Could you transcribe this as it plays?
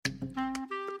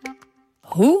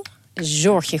Hoe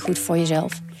zorg je goed voor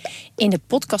jezelf? In de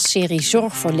podcastserie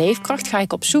Zorg voor Leefkracht ga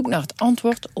ik op zoek naar het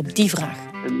antwoord op die vraag.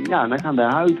 Ja, dan gaan de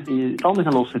huid in je tanden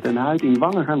gaan loszetten en de huid in je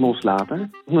wangen gaan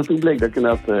loslaten. Omdat toen bleek dat ik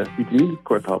inderdaad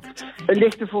vitaminetekort had. Een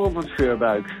lichte vorm van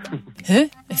scheurbuik. Een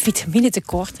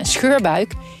vitaminetekort, een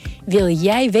scheurbuik? Wil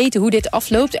jij weten hoe dit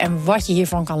afloopt en wat je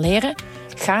hiervan kan leren?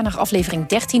 Ga naar aflevering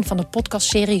 13 van de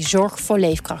podcastserie Zorg voor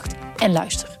Leefkracht en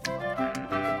luister.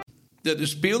 De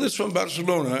spelers van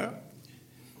Barcelona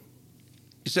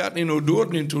zaten in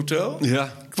Oudorn in het hotel.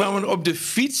 Ja. Kwamen op de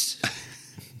fiets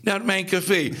naar mijn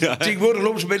café. Ja, tegenwoordig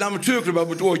lopen ze bij de amateurclub al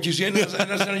met oortjes in. En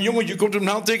als er een jongetje komt op een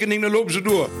handtekening, dan lopen ze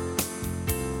door.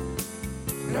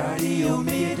 Radio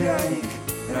Meerdijk,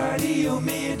 Radio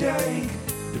Meerdijk.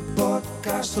 De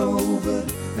podcast over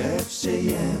FC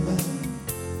Emmen.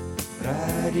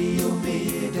 Radio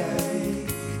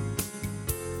Meerdijk,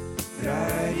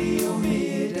 Radio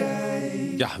Meerdijk.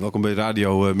 Ja, welkom bij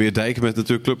Radio Meerdijk met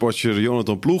natuurlijk clubwatcher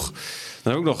Jonathan Ploeg.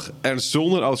 Dan ook nog Ernst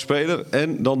Zolder, oud-speler.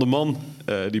 En dan de man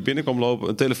die binnen kwam lopen.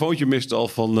 Een telefoontje miste al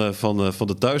van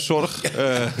de thuiszorg.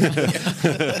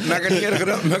 Maak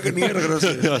het niet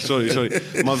erger. Ja, sorry.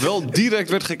 Maar wel direct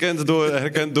werd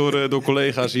herkend door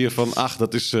collega's hier van...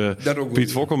 dat is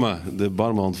Piet Fokkema, de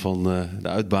barman van de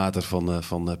uitbater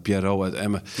van Pierrot uit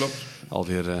Emmen. Klopt.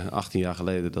 Alweer 18 jaar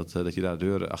geleden dat je daar de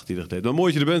deuren achter je deed. Maar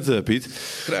mooi dat je er bent, Piet.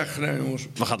 Graag gedaan, jongens.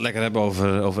 We gaan het lekker hebben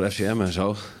over FCM en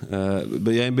zo.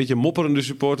 Ben jij een beetje een mopperende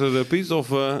supporter, Piet? Of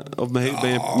ben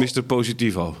je Mr.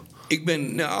 Positivo? Ik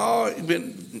ben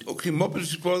ook geen mopperende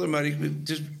supporter, maar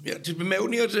het is bij mij ook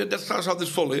niet dat het glas altijd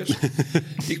vol is.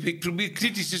 ik probeer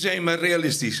kritisch te zijn, maar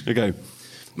realistisch. Oké.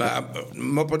 Maar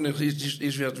mopperen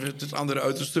is weer het andere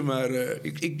uiterste. Maar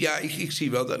ik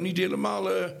zie wel dat het niet helemaal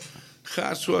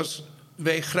gaat zoals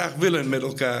wij graag willen met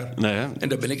elkaar. Nee, hè? En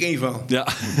daar ben ik één van. Ja,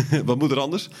 wat moet er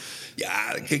anders?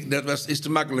 Ja, kijk, is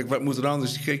te makkelijk. Wat moet er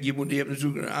anders? Kijk, je hebt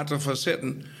natuurlijk een aantal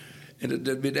facetten. En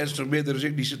dat weet Ernst nog beter dan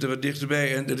ik, die zitten wat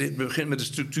dichterbij. En dat begint met de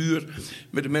structuur,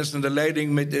 met de mensen aan de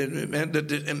leiding,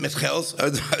 met geld,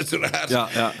 uiteraard.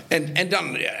 Ja. En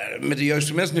dan met de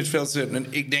juiste mensen in het veld zetten. En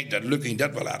ik denk dat Lukking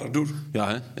dat wel aardig doet. Ja,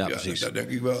 hè? Ja, precies. Dat denk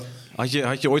ik wel.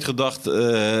 Had je ooit gedacht,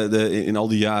 in al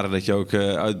die jaren dat je ook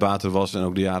uitbater was... en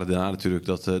ook de jaren daarna natuurlijk,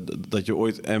 dat je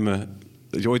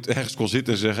ooit ergens kon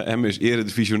zitten en zeggen... Emmen is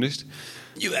eredivisionist?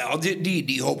 Jawel,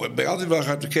 die hoop heb ik altijd wel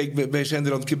gehad. Kijk, wij zijn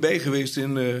er al een keer bij geweest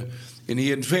in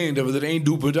Heerenveen... dat we er 1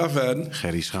 doelpunt af hadden.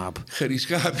 Gerry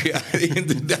Schaap, ja,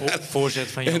 inderdaad. Voorzet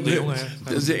van Jan de Jonge.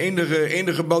 Dat is de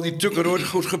enige bal die Tukker ooit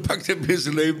goed gepakt heeft in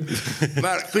zijn leven.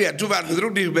 Maar ja, toen waren we er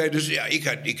ook niet bij. Dus ja,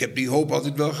 ik heb die hoop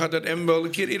altijd wel gehad... dat Emmen wel een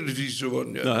keer eredivisie zou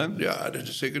worden. Ja, dat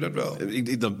is zeker dat wel.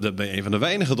 Dat ben je een van de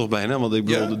weinigen toch bijna. Want ik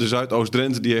bedoel, de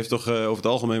Zuidoost-Drenthe... die heeft toch over het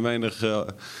algemeen weinig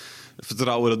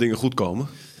vertrouwen dat dingen goed komen.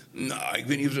 Nou, ik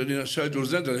weet niet of dat in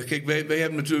Zuidoost-Drenthe is. Kijk, wij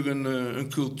hebben natuurlijk een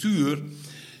cultuur...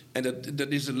 En dat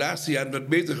is de laatste jaren wat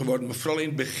beter geworden. Maar vooral in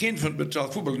het begin van het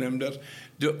betaald voetbal nemen dat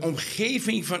de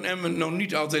omgeving van Emmen nog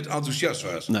niet altijd enthousiast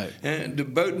was. Nee. De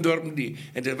buitendorpen,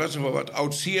 en dat was nog wel wat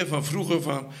oud zeer van vroeger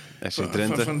van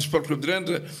de Sportclub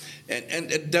Drenthe. En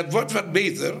dat wordt wat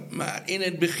beter. Maar in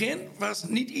het begin was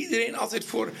niet iedereen altijd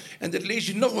voor. En dat lees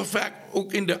je nog wel vaak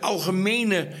ook in de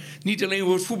algemene, niet alleen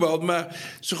voor het voetbal, maar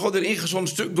ze gaan er ingezonden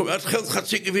stuk. Het geld gaat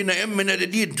zeker weer naar Emmen en naar de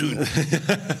dierentuin.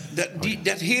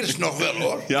 Dat heerst nog wel,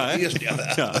 hoor. Ja, hè?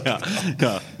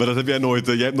 Ja, maar dat heb jij nooit.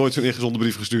 Jij hebt nooit zo'n ingezonden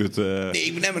brief gestuurd. Nee,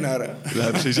 ik ben Emmenaar, hè? Ja,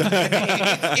 precies.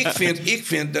 ik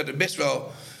vind dat er best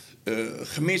wel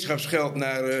gemeenschapsgeld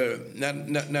naar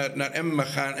Emmen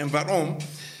mag gaan. En waarom?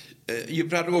 Je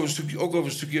praat ook over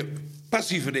een stukje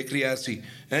passieve recreatie.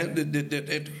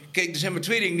 Kijk, er zijn maar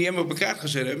 2 dingen die Emmen op elkaar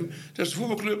gezet hebben. Dat is de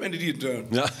voetbalclub en de dierentuin.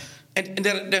 Ja. En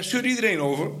daar stuurt iedereen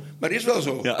over. Maar dat is wel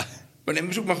zo. Ja. Maar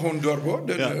Emmen is ook maar gewoon een dorp, hoor.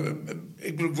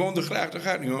 Ik bedoel, ik woon er graag, daar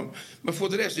gaat het niet om. Maar voor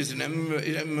de rest is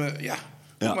Emmen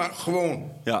maar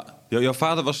gewoon. Ja. Jouw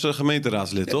vader was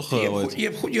gemeenteraadslid, toch? Je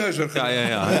hebt goed je huiswerk gedaan.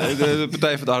 Ja. De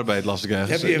Partij van de Arbeid las ik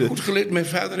ergens. Je hebt goed geleerd. Mijn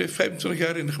vader heeft 25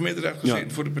 jaar in de gemeenteraad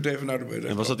gezeten voor de Partij van de Arbeid.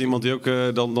 En was dat iemand die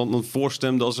ook dan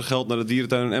voorstemde als er geld naar de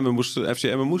dierentuin in Emmen moest, FC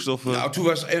Emmen moest? Of? Nou, toen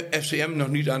was FCM nog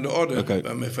niet aan de orde. Okay.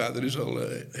 Maar mijn vader is al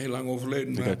heel lang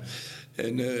overleden. Maar,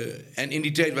 en in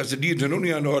die tijd was de dierentuin ook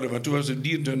niet aan de orde. Maar toen was de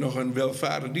dierentuin nog een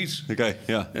welvarend iets.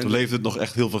 Toen leefde het nog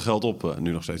echt heel veel geld op.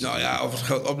 Nu nog steeds. Nou ja, of het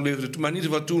geld opleverde. Maar niet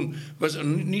wat toen was er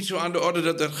niet zo aan de orde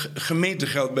dat er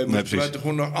gemeentegeld bij moest. Er waren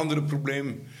gewoon nog andere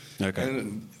problemen.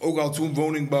 En ook al toen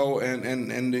woningbouw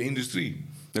en de industrie.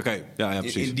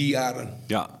 Precies. In die jaren.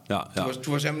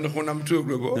 Toen was Emmen nog gewoon een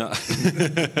amateurclub, hoor. Ja.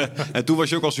 En toen was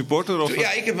je ook al supporter? Of?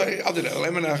 Ja, ik heb altijd al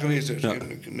Emmenaar geweest.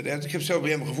 Dus ik heb zelf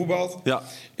bij Emmen gevoetbald. Ja. Op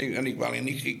een gegeven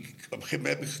moment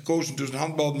heb ik gekozen tussen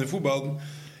handballen en voetballen.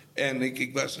 En ik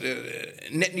was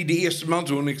net niet de eerste man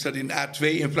toen. Ik zat in A2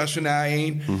 in plaats van A1.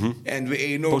 En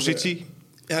we 1-0. Positie?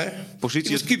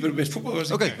 Positie? Ik was keeper. Bij voetbal was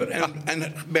ik keeper.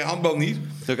 En bij handbal niet.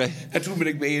 En toen ben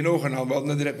ik bij 1-0 gaan handballen.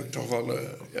 En dat heb ik toch wel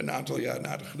een aantal jaar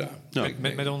nader gedaan. Ja.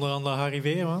 Met onder andere Harry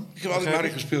Weerman? Ik heb altijd met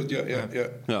Harry gespeeld,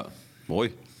 ja.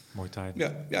 Mooi. Mooie tijd.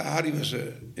 Ja, Harry was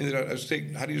inderdaad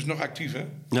uitstekend. Harry is nog actief, hè?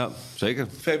 Ja, zeker.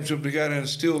 75 jaar en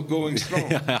still going strong.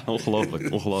 Ja, ongelooflijk.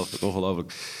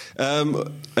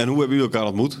 En hoe hebben jullie elkaar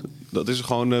ontmoet? Dat is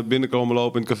gewoon binnenkomen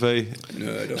lopen in het café?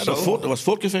 Nee, dat was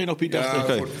voor het café nog, Piet. Ja,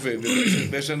 voor het café.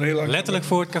 Wij zijn er heel lang... Letterlijk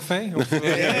voor het café? Of,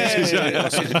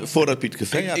 voordat Piet het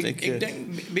café had. Ik denk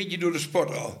een beetje door de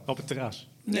sport al. Op het terras?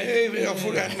 Nee,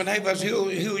 maar hij was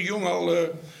heel jong al...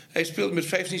 hij speelde met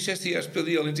 15, 16 jaar speelde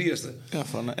hij al in het eerste. Ja,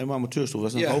 van amateurs toen.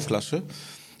 Was dat een hoofdklasse.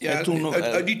 Ja, en toen nog,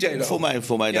 uit die tijd al.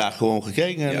 Voor mij daar gewoon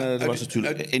gekeken. En, dat was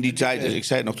natuurlijk in die tijd, ik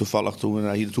zei het nog toevallig toen we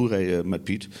naar hier naartoe reden met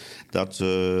Piet, dat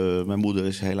mijn moeder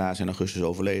is helaas in augustus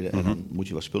overleden. En dan moet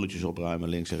je wat spulletjes opruimen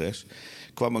links en rechts.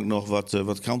 Kwam ik nog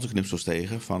wat krantenknipsels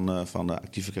tegen van de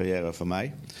actieve carrière van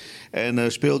mij.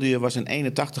 En speelde je, was in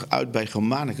 81 uit bij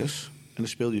Germanicus. En dan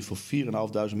speelde je voor 4.500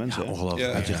 mensen. Ja,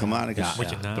 ongelooflijk. Uit je Germanicus.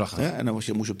 Ja, prachtig. En dan moest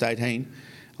je op tijd heen.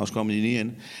 Anders kwam je er niet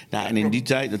in. Nou, en in die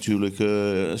tijd natuurlijk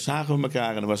zagen we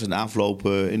elkaar. En dan was het een aanloop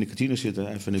in de kantine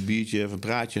zitten. Even een biertje, even een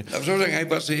praatje. Nou, zo zeggen, hij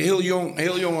was heel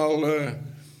jong al...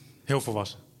 heel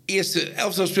volwassen. Eerste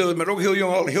elftal speelde, maar ook heel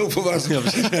jong al heel volwassen.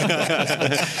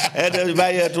 En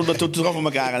wij toen troffen we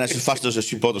elkaar. En dat is vast dus een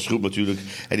supportersgroep natuurlijk.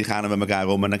 En die gaan er met elkaar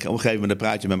om. En dan op een gegeven moment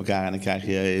praat je met elkaar. En dan krijg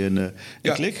je een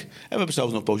klik. En we hebben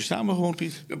zelfs nog een poosje samen gewoond,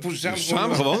 Piet.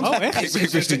 Samen gewoond? Oh, echt? Ik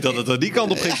wist niet dat het die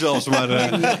kant op ging zelfs.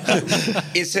 Maar,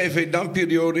 in zijn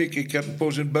Veendam-periode, ik heb een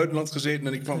poos in het buitenland gezeten.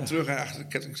 En ik kwam terug. En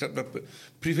ik zat met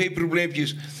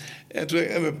privéprobleempjes. En toen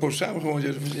hebben we een poos samen gewoond.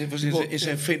 Het was in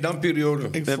zijn Veendam-periode.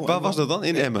 Waar was dat dan?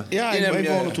 In Emmen? Ja, ik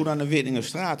woonde toen aan de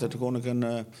Weerdingerstraat. Toen kon ik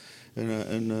een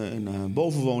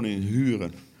bovenwoning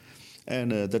huren.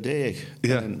 En dat deed ik.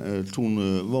 Ja. En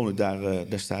toen woonde ik daar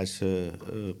destijds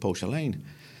poos alleen.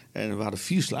 En we hadden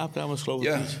 4 slaapkamers, geloof ik.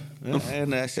 Ja. Ja,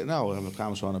 en hij zei, nou, we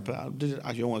kwamen zo aan het praten. Dus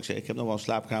als jongen, ik zei, ik heb nog wel een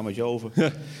slaapkamertje over. Ja.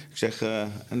 Ik zeg,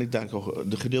 en ik denk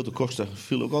ook, de gedeelte kosten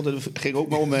viel ook altijd, ging ook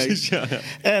nog mee. Precies, ja.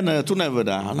 En toen hebben we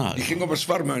daar... Nou, die ging op een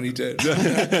zwarma niet, hè?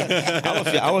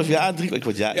 half jaar, 3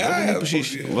 kwart jaar. Ja,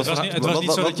 precies. Het was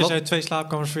niet zo dat je zei 2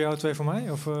 slaapkamers voor jou, 2 voor mij?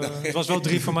 Of, het was wel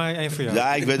 3 voor mij, 1 voor jou?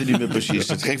 Ja, ik weet het niet meer precies.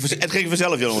 Het ging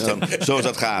vanzelf, Jonathan. Zoals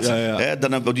dat gaat. Ja. Hè,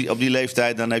 dan op die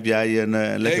leeftijd dan heb jij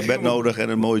een lekker bed nodig en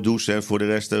een mooie douche. En voor de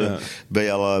rest ben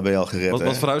je al gered.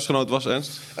 Wat voor huisgenoot was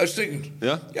Ernst? Uitstekend.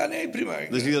 Ja? Ja, nee, prima.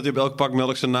 Dus niet dat hij op elk pak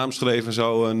melk zijn naam schreef en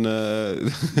zo? En,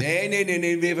 Nee,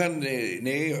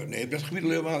 dat gebied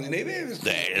helemaal niet. Nee,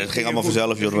 dat ging allemaal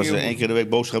vanzelf. Joh. Dat was 1 keer de week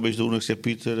boodschapjes doen. Ik zeg,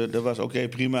 Piet, dat was oké,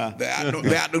 prima. Wij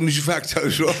hadden ook niet zo vaak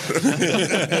thuis, hoor.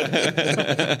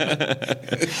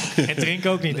 En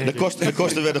drinken ook niet, denk ik. De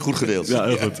kosten werden goed gedeeld. Ja,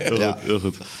 heel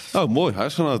goed. Oh, mooi,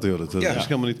 huisgenoot. Dat is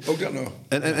helemaal niet... Ook dat nog.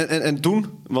 En toen,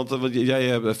 want jij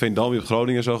hebt Veendam, je hebt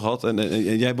Groningen en zo gehad. En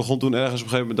jij begon toen ergens op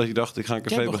een gegeven moment dat je dacht, ik ga een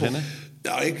café beginnen?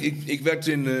 Nou, ik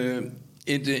werkte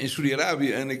in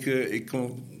Saudi-Arabië en ik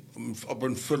kwam op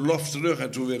een verlof terug.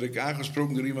 En toen werd ik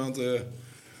aangesproken door iemand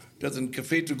dat een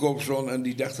café te koop stond. En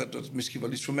die dacht dat dat misschien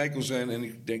wel iets voor mij kon zijn. En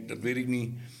ik denk, dat weet ik niet.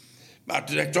 Maar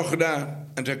toen heb ik toch gedaan.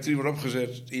 En toen heb ik 3 uur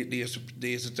opgezet, de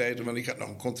eerste tijd. Want ik had nog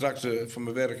een contract voor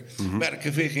mijn werk. Mm-hmm. Maar het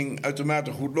café ging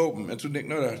uitermate goed lopen. En toen denk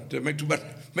ik, nou, daar ben ik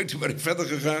toen maar verder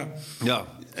gegaan. Ja.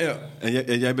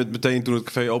 En jij bent meteen, toen het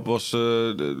café op was,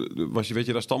 weet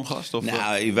je daar stamgast? Of?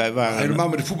 Nou, wij waren... Helemaal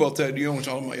met de voetbaltijd, die jongens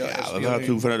allemaal. Ja, we waren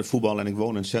toen vanuit de voetbal en ik woon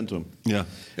in het centrum. Ja.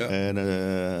 En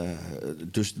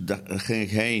dus daar ging ik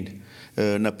heen.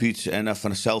 Naar Piet en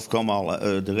vanzelf kwam al,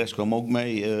 de rest kwam ook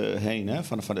mee heen. Hè?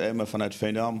 Van de Emmen, vanuit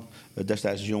Veendam.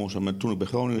 Destijds als jongens, toen ik bij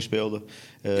Groningen speelde,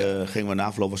 gingen we na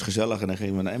afloop, was gezellig. En dan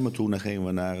gingen we naar Emmen toe, dan gingen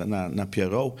we naar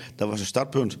Pierrot. Dat was een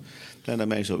startpunt. En dan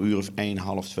meestal een uur of 1,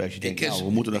 half 2. Als je denkt, we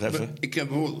moeten nog even. Ik ken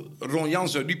bijvoorbeeld Ron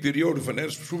Jans uit die periode van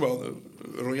Nederlands voetbal.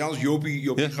 Ron Jans,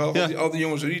 Jopie Gaal, al die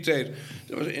jongens uit die tijd.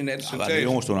 Dat was in Nederlandse tijd. De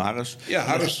jongens toen Harris. Ja,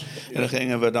 Harris. En dan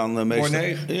gingen we dan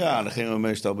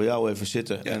meestal bij jou even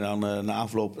zitten. Ja. En dan na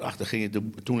afloop, ging je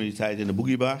toen in die tijd in de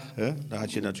boogiebar. Daar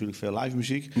had je natuurlijk veel live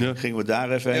muziek. Ja. Gingen we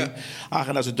daar even heen.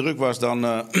 En als het druk was,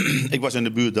 dan... ik was in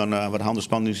de buurt, dan wat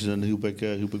handenspannings, dan hielp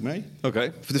ik mee.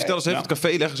 Oké. Vertel eens even het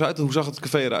café, leg eens uit. Hoe zag het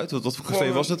café eruit? Wat voor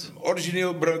café was het?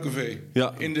 Origineel bruin café.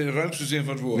 Ja. In de ruimste zin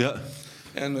van het woord. Ja.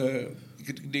 En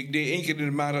ik deed 1 keer in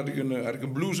de maand had ik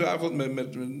een bluesavond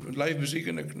met live muziek.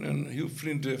 En een heel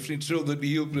vriend Zulder,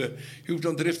 die hielp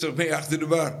dan driftig mee achter de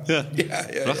bar. Ja.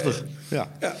 Prachtig.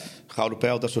 Ja. Gouden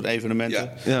Pijl, dat soort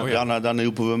evenementen. Ja. Dan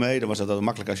hielpen we mee. Dan was dat wel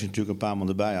makkelijk als je natuurlijk een paar man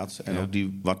erbij had. En ook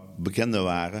die wat bekender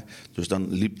waren. Dus dan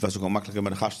was het ook wel makkelijker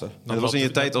met de gasten. Dat was in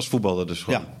je tijd als voetballer dus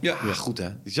gewoon. Ja, goed hè.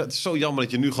 Het is zo jammer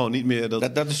dat je nu gewoon niet meer... Dat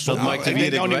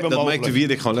Mike de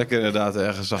Wierik gewoon lekker inderdaad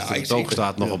ergens achter het oog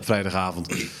staat nog op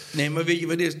vrijdagavond. Nee, maar weet je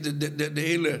wat is? De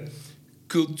hele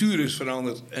cultuur is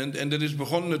veranderd. En dat is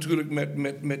begonnen natuurlijk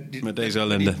met deze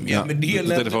ellende. Met die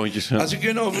ellende. Telefoontjes. Ja. Als ik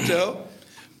je nou vertel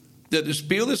dat de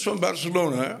spelers van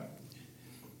Barcelona...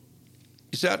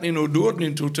 die zaten in Noord in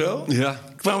het hotel...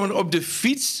 kwamen op de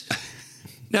fiets...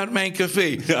 naar mijn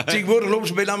café. Ja, tegenwoordig lopen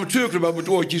ze bij de amateurclub met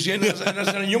oortjes in. En als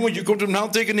er een jongetje komt op een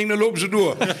handtekening, dan lopen ze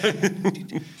door.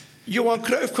 Johan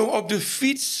Cruijff kwam op de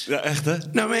fiets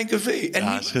naar mijn café.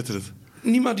 En schitterend.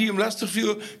 Niemand die hem lastig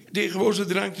viel, deed gewoon zijn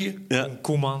drankje. Ja.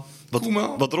 Koeman.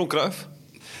 Wat dronk Cruijff?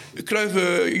 Cruijff,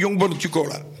 jong borreltje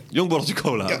cola. Jong borreltje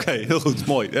cola, oké, heel goed,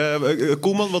 mooi.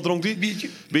 Koeman, wat dronk die?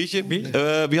 Biertje.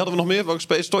 Wie hadden we nog meer? Welke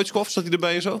speler? Stoichkov, zat hij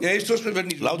erbij en zo? Nee, Stoichkov werd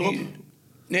niet. Louderop?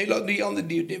 Nee, die andere,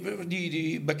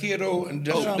 die Bakero. En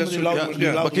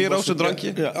Bakero, zijn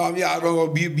drankje?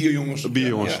 Wel bierjongens.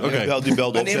 Bierjongens, oké. Wel, die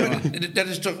belde op. Dat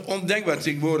is toch ondenkbaar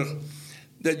tegenwoordig.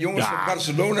 Dat jongens van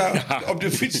Barcelona op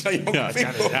de fiets naar Jong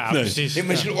precies. Nee,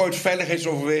 misschien ooit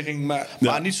veiligheidsoverweging,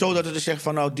 maar niet zo dat het zegt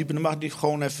van nou diep in de nacht niet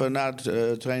gewoon even na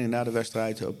de training, na de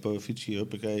wedstrijd op fietsje,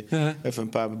 huppakee. Even een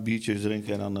paar biertjes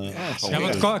drinken en dan. Maar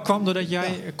het kwam doordat jij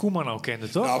Koeman ook kende,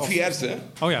 toch? Nou, via het, hè?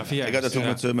 Oh ja, via ik had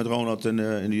dat ook met Ronald in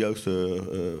de jeugd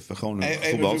van Groningen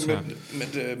gevoetbald.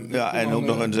 En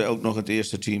ook nog het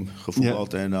eerste team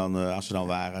gevoetbald. En dan als ze dan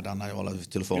waren, dan had je wel even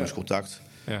telefonisch contact.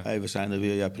 Ja. Hey, we zijn er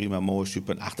weer, ja prima, mooi,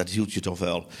 super. Ach, dat hield je toch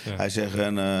wel. Ja. Hij zegt,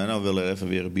 nou we willen even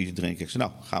weer een biertje drinken. Ik zei,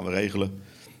 nou, gaan we regelen.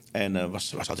 En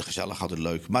was altijd gezellig, altijd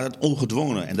leuk. Maar dat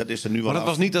ongedwongen, en dat is er nu wel. Maar dat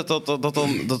was niet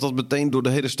dat meteen door de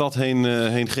hele stad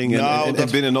heen ging en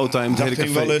binnen no time het hele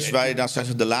café. Dat ging wel eens, dan zijn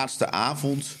ze de laatste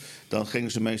avond. Dan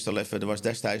gingen ze meestal even, er was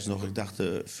destijds nog, ik dacht,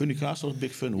 Funnycast of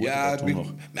Big Fun, hoe heette dat toen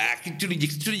nog? Maar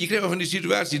je kreeg wel van die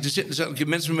situatie, er zaten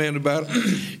mensen mee aan de bar.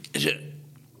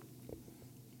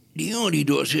 Die jongen die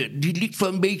door zit, die lijkt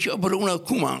wel een beetje op Ronald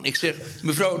Koeman. Ik zeg,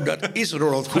 mevrouw, dat is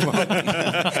Ronald Koeman.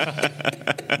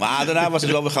 Maar daarna was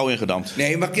het wel weer gauw ingedampt.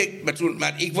 Nee, maar kijk,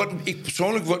 ik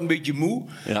persoonlijk word een beetje moe.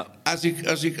 Ja.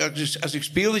 Als ik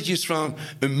speelletjes van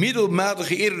een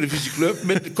middelmatige eredivisieclub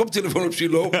met de koptelefoon op zie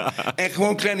lopen en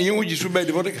gewoon kleine jongetjes voorbij,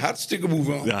 daar word ik hartstikke moe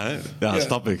van. Ja,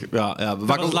 snap ik. Ja. Dat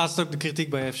was laatst ook de kritiek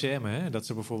bij FCM, hè? Dat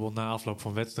ze bijvoorbeeld na afloop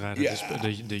van wedstrijden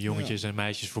de jongetjes en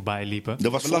meisjes voorbij liepen.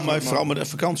 Dat was volgens mij vooral met de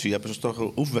vakantie. Hebben ze toch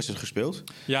een oefenwedstrijd gespeeld?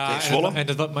 Ja, Zwolle.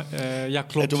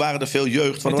 Klopt. En toen waren er veel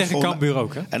jeugd. En tegen Cambuur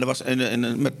ook, hè? En er was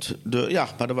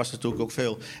maar er was natuurlijk ook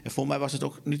veel. En voor mij was het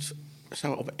ook niet.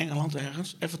 Zou op Engeland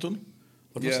ergens, Everton?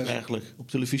 Wat was het eigenlijk op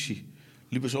televisie?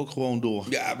 Liepen ze ook gewoon door.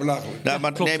 Ja, belachelijk. Ja,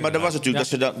 maar dat was natuurlijk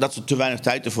dat ze te weinig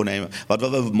tijd ervoor nemen. Wat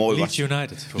wel weer mooi was.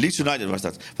 Leeds United was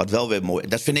dat. Wat wel weer mooi.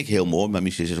 Dat vind ik heel mooi. Maar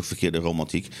misschien is het ook verkeerde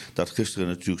romantiek. Dat gisteren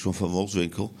natuurlijk zo'n Van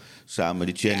Wolfswinkel samen met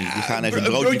die Jenny. Die gaan even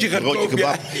een broodje kebab.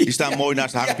 Ja. Die staan mooi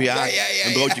naast de HPA.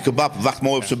 Een broodje kebab. Wacht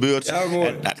mooi op zijn beurt.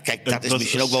 Ja, kijk, dat is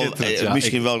misschien ook wel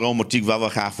misschien wel romantiek waar we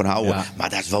graag van houden. Ja. Maar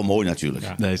dat is wel mooi natuurlijk.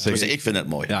 Ja. Nee, zeker. Dus ik vind het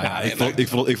mooi. Ik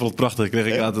vond het prachtig.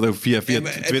 Ik ook via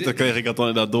Twitter kreeg ik dat dan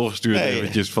inderdaad doorgestuurd.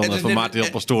 Van Maarten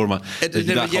Jan Pastoor. Maar het is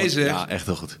net wat jij zegt. Ja, echt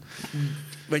heel goed.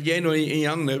 Wat jij nog in je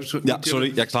handen hebt.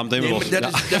 Sorry. Ik sla meteen weer los.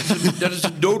 Dat is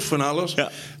de dood van alles.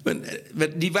 Ja.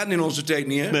 Die waren in onze tijd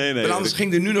niet, hè? Nee, want anders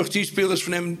gingen er nu nog 10 spelers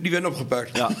van hem die werden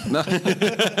opgepakt. Ja.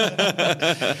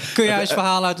 Kun jij eens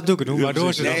verhalen uit de doeken doen?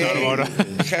 Waardoor ze dat zouden worden?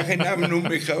 Ik ga geen namen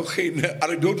noemen. Ik ga ook geen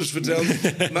anekdotes vertellen.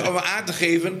 Maar om aan te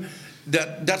geven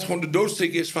dat gewoon de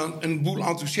doodsteek is van een boel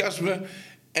enthousiasme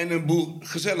en een boel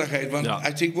gezelligheid.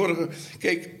 Want tegenwoordig...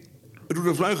 Kijk,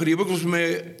 Rudolf Luiger, die heeft ook wel eens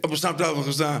mee op een snaptafel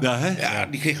gestaan.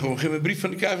 Die kreeg gewoon geen brief van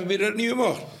de KVB dat het niet meer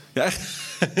mocht. Ja, echt?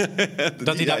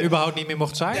 Dat hij daar überhaupt niet meer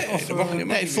mocht zijn?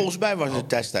 Nee, volgens mij was het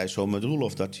destijds zo met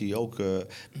Roelof dat hij ook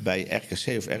bij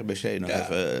RKC of RBC nog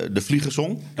even de vlieger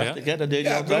zong. Dacht ik, hè? Dat deed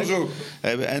hij altijd. Zo.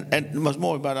 En het was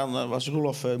mooi, maar dan was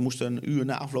Roelof moest een uur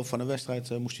na afloop van de wedstrijd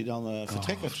moest hij dan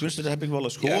vertrekken. Tenminste, dat heb ik wel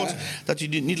eens gehoord. Ja. Dat hij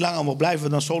niet langer mocht blijven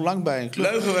dan zo lang bij een club.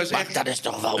 Luigen was maar echt dat is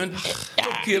toch wel een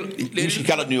misschien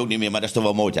kan het nu ook niet meer, maar dat is toch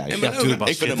wel mooi thuis.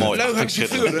 Ik vind het mooi. Luigen had een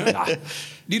chauffeur, hè?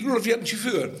 Die Roelof had een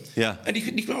chauffeur. Ja. En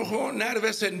die kwam gewoon na de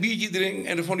wedstrijd een biertje drinken.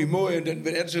 En dat vond hij mooi. En dan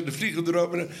werd er de vlieger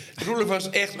erop. En Roelof was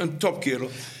echt een topkerel.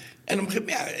 En op een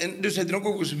gegeven moment, en dus hij dronk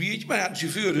ook eens een biertje, maar hij had een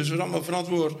chauffeur, dus dat was allemaal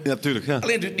verantwoord. Ja, tuurlijk, ja.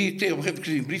 Alleen die kreeg op een gegeven moment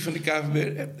een brief van de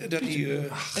KVB dat hij...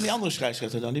 En die andere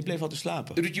scheidsrechter dan, die bleef altijd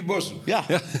slapen. Ruudje Bossen. Ja.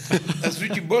 Als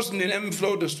Ruudje Bossen in Emmen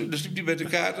vloot, dan sliep hij bij de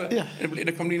kaarten en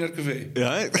dan kwam hij naar het café.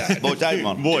 Ja, Mooi tijd,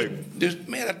 man. Mooi. Dus,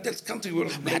 maar ja, dat kan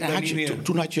tegenwoordig niet meer.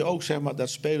 Toen had je ook, zeg maar, dat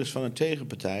spelers van een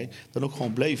tegenpartij dan ook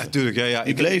gewoon bleven. Natuurlijk, ja.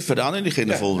 Die bleven dan en die gingen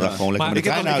de volgende dag gewoon lekker Maar met de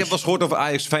trein Ik heb uit. wel eens gehoord over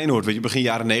Ajax Feyenoord. Weet je, begin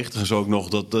jaren 90 en zo ook nog.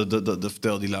 Dat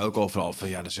vertelde die lui ook overal. Van,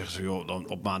 ja, dan zeggen ze, joh, dan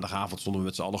op maandagavond stonden we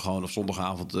met z'n allen gewoon... of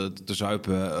zondagavond te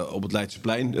zuipen op het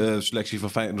Leidseplein. Selectie van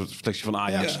Feyenoord, selectie van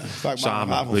Ajax. Ja, vaak samen,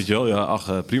 maandagavond. weet je wel. Ja,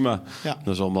 ach, prima. Ja.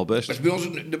 Dat is allemaal best. Was bij ons,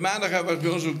 de maandag was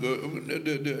bij ons ook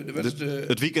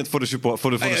Het weekend voor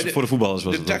de voetballers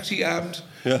was de het dan. taxiavond.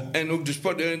 Ja. En ook de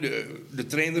sport, de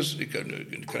trainers. Ik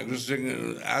kan dus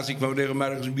zeggen, Azië kwam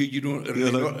regelmatig eens een biertje doen.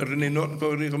 René Norton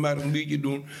kwam regelmatig een biertje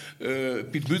doen.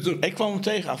 Piet Butter. Ik kwam hem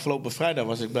tegen. Afgelopen vrijdag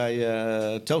was ik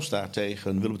bij Telstar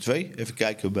tegen Willem II. Even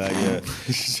kijken bij...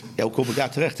 ja, hoe kom ik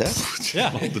daar terecht, hè?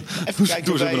 Ja. Even kijken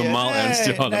Doe eens normaal, Ernst.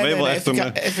 Ja, dan ben je wel echt even,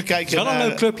 een... even Het kijken is wel een naar...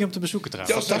 leuk clubje om te bezoeken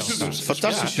trouwens.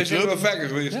 Fantastische We zijn er wel club. vaker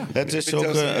geweest. Ja. Het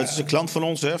is een klant van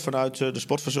ons, hè, vanuit de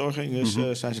sportverzorging.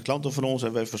 Zijn ze klanten van ons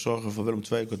en wij verzorgen voor Willem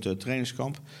II het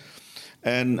trainingskamp.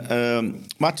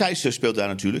 Maar Thijs speelt daar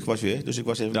natuurlijk, was weer. Dus ik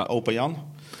was even met opa Jan.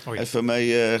 Oh ja. Even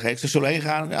mee gekeken. Zullen we heen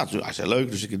gaan? Ja, hij zei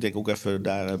leuk. Dus ik denk ook even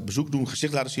daar bezoek doen,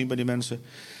 gezicht laten zien bij die mensen.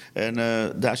 En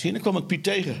daar zie je, en kwam ik Piet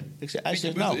tegen. Hij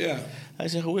zegt, nou, hij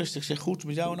zegt, hoe is het? Ik zeg, goed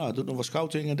met jou. Nou, doet nog wat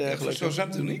scouting en dergelijke. Zo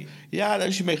zat het niet. Ja, daar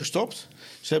is hij mee gestopt.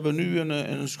 Ze hebben nu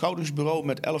een scoutingsbureau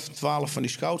met 11, 12 van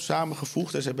die scouts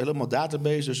samengevoegd. En ze hebben helemaal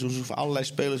databases. Dus doen ze voor allerlei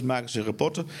spelers maken ze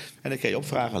rapporten. En dan kun je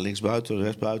opvragen, linksbuiten,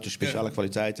 rechtsbuiten, speciale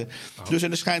kwaliteiten. Oh. Dus en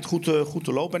het schijnt goed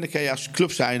te lopen. En dan kun je als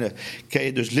club zijnde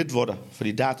dus lid worden van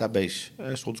die database.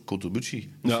 Een soort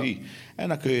contributie. Ja. En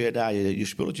dan kun je daar je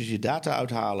spulletjes, je data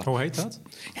uithalen. Hoe heet dat?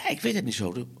 Ja, ik weet het niet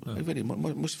zo. Ik weet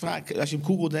niet. Moest vragen. Als je hem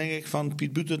googelt, denk ik, van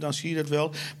Piet Butter, dan zie je dat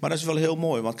wel. Maar dat is wel heel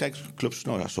mooi. Want kijk, clubs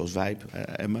zoals wij,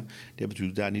 Emmen, die hebben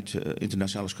natuurlijk daar niet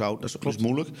internationale scout. Dat is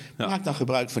moeilijk. Ja. Maak dan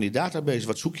gebruik van die database.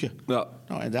 Wat zoek je? Ja.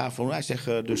 Nou, en daarvoor, hij zegt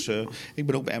dus, ik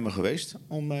ben ook bij Emmen geweest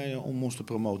om ons te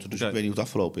promoten. Dus ik weet niet hoe het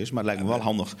afgelopen is. Maar het lijkt me wel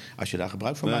handig als je daar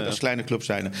gebruik van maakt als kleine club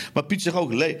zijn. Maar Piet zegt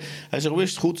ook, hij zegt, hoe is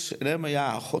het goed? En maar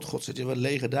ja, god, zit je wat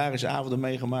legendarische avonden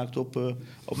meegemaakt op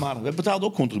maandag. We betaalden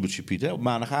ook contributie, Piet, hè, op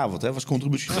maandagavond. Hè, was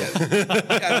contributie.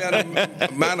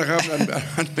 Maandagavond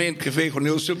aan het café, gewoon een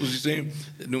heel simpel systeem.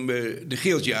 Dat noemen we de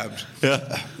geeltjeavond. Ja.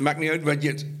 Maakt niet uit wat je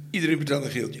hebt. Iedereen betaalt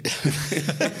een geeltje.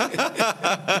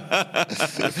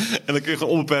 En dan kun je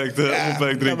gewoon onbeperkt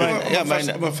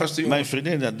drinken. Mijn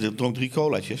vriendin dronk 3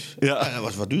 colaatjes. Ja. En dat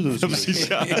was wat duurder. Ja, precies,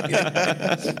 ja.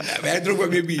 Hij dronk wat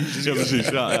meer biertjes. Ja, precies.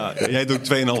 Ja. Jij doet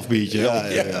 2,5 biertje.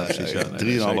 Ja, precies. 3,5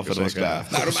 en was klaar.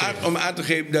 Maar om aan te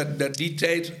geven dat die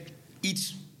tijd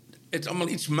het allemaal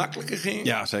iets makkelijker ging.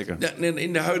 Ja, zeker.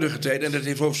 In de huidige tijd. En dat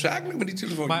heeft hoofdzakelijk met die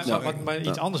telefoon. Maar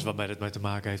iets anders wat met het mee te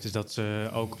maken heeft, is dat ze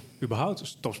ook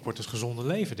überhaupt topsporters gezonder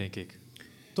leven, denk ik.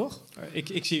 Toch?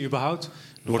 Ik zie überhaupt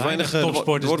er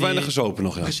wordt weinig gezopen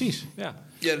nog, ja. Precies, ja.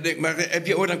 Ja, maar heb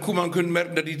je ooit aan Koeman kunnen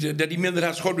merken dat hij minder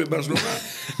hard schoot bij Barcelona?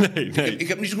 Nee. Ik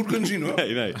heb niet zo goed kunnen zien, hoor.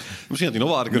 Nee. Misschien had hij nog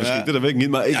wel harder kunnen schieten, dat weet ik niet.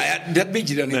 Maar dat weet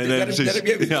je dan niet.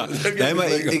 Dat heb jij nee, maar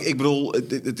ik bedoel,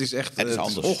 het is echt het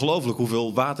is ongelooflijk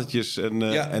hoeveel watertjes en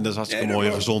dat is hartstikke mooi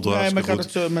en gezond. Nee, maar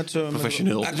gaat het met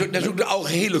professioneel. Dat is ook de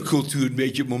algehele cultuur een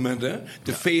beetje op het moment, hè?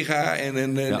 De vega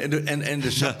en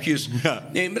de sapjes. Ja.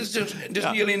 Nee, maar dat is niet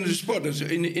alleen in de sport, dat is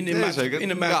in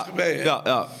de maatschappij.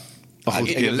 Ja. Maar goed,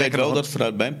 ik weet wel dat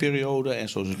vanuit mijn periode, en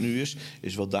zoals het nu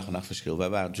is wel dag en nacht verschil. Wij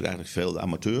waren natuurlijk eigenlijk veel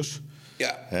amateurs.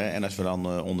 Ja. En als we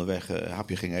dan onderweg een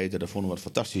hapje gingen eten, dan vonden we het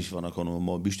fantastisch. Want dan konden we een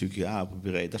mooi biefstukje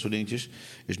aardappelpuree, dat soort dingetjes.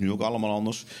 Is nu ook allemaal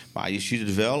anders. Maar je ziet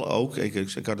het wel ook.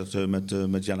 Ik had het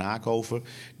met Jan Haak over.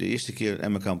 De eerste keer dat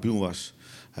Emmen kampioen was.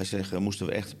 Hij zegt, moesten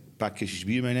we echt een paar kistjes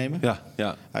bier meenemen.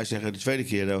 Ja. Hij zegt, de tweede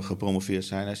keer dat we gepromoveerd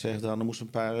zijn, hij zegt, dan moesten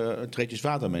we een paar treetjes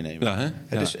water meenemen. Ja,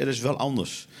 het is wel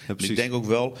anders. Ja, ik denk ook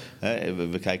wel,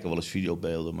 we kijken wel eens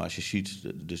videobeelden, maar als je ziet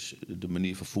dus de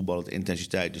manier van voetballen, de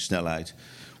intensiteit, de snelheid,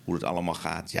 hoe het allemaal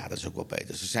gaat, ja, dat is ook wel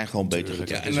beter. Ze zijn gewoon beter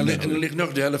getraind. Ja, en dan ligt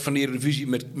nog de helft van de Eredivisie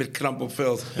met kramp op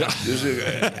veld. Ja. Dus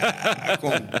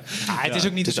kom. Het is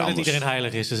ook niet zo dat iedereen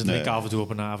heilig is. Dus het drinken af en toe op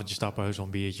een avondje stappen, heus wel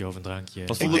een biertje of een drankje.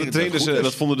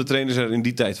 Wat vonden de trainers er in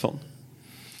die tijd van?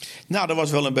 Nou, dat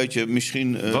was wel een beetje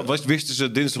misschien... Wisten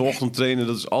ze dinsdagochtend trainen,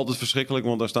 dat is altijd verschrikkelijk,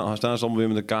 want daar staan ze allemaal weer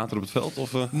met een kater op het veld?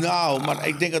 Of, Nou, maar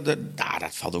ik denk dat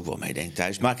valt ook wel mee, denk ik,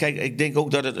 Thijs. Maar kijk, ik denk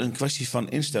ook dat het een kwestie van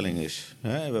instelling is.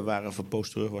 We waren voor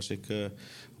post terug, was ik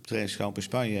op trainingskamp in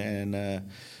Spanje en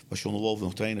was John de Wolf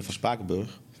nog trainer van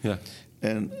Spakenburg. Ja.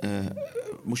 En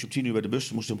moest je om 10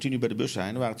 uur bij de bus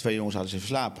zijn. Er waren 2 jongens, hadden ze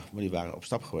verslapen. Maar die waren op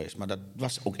stap geweest. Maar dat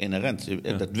was ook inherent.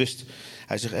 Dat wist.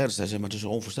 Hij zegt, maar het is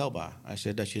onvoorstelbaar. Hij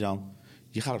zegt dat je dan...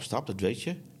 Je gaat op stap, dat weet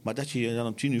je. Maar dat je je dan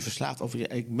om 10 uur verslaapt... of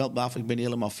ik meld me af, ik ben niet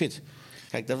helemaal fit...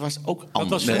 Kijk, dat was ook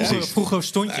anders. Vroeger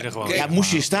stond je er gewoon. Ja,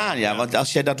 moest je staan, ja. Want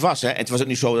als jij dat was... Hè, het was ook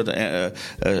niet zo dat...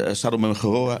 Sodom en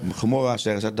Gomorra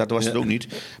zeggen ze, dat was het ook niet.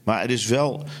 Maar het is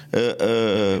wel...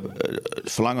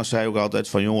 Verlangen zei ook altijd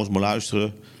van... jongens, maar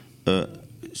luisteren. De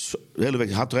hele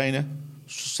week hard trainen.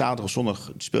 Zaterdag of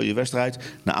zondag speel je wedstrijd.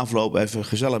 Na afloop even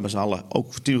gezellig met z'n allen.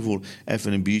 Ook voor teamgevoel.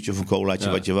 Even een biertje of een colaatje,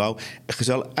 wat je wou.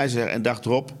 Gezellig. En dag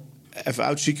erop... Even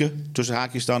uitzieken, tussen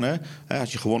haakjes dan, hè?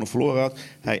 Als je gewoon of verloren had.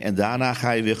 En daarna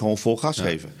ga je weer gewoon vol gas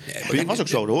geven. Ja, dat was ook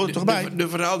zo, dat hoort er toch bij? De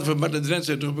verhalen van Marten Drent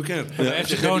zijn toch bekend? Bij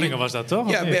FC Groningen was dat toch?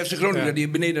 Ja, bij FC Groningen, die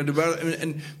beneden de bar.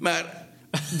 Maar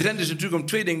Drent is natuurlijk om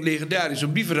 2 dingen legendarisch.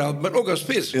 Op die verhaal, maar ook als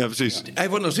spits. Ja, precies. Hij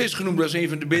wordt nog steeds genoemd als een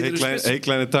van de betere spitsen. Hey,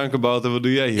 kleine tankenbouter, wat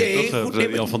doe jij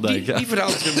hier? Jan van Dijk. Die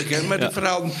verhalen zijn bekend. Maar het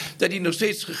verhaal dat hij nog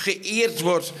steeds geëerd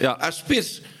wordt als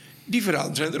spits... Die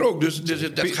verhalen zijn er ook, dus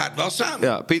dat gaat wel samen.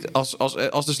 Ja, Piet,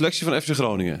 als de selectie van FC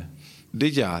Groningen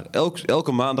dit jaar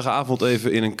elke maandagavond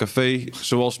even in een café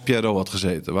zoals Pierrot had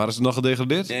gezeten, waren ze nog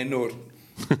gedegradeerd? Nee, nooit.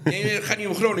 Nee, het gaat niet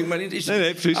om Groningen, maar het is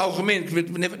algemeen.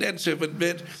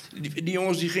 Die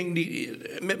jongens die gingen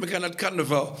met elkaar naar het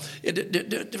carnaval.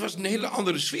 Er was een hele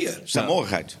andere sfeer.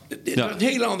 Saamhorigheid. Het was een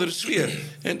hele andere sfeer.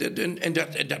 En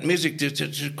dat mis ik.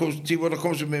 Tegenwoordig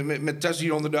komen ze met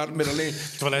tasje onderuit, met alleen...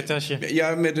 Toilettasje.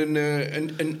 Ja, met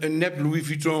een nep Louis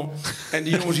Vuitton. En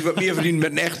die jongens die wat meer verdienen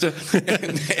met een echte.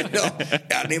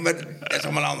 Maar dat is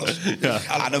allemaal anders.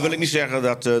 Ja. Dan wil ik niet zeggen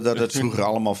dat het vroeger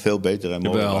allemaal veel beter en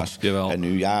mooier was. Jawel. En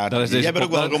nu, jij bent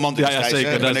ook wel een romantisch. Ja,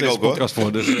 zeker. Daar ben ik ook podcast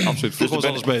voor. Dus absoluut. Vroeger was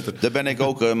alles beter. Daar ben ik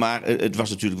ook. Maar het was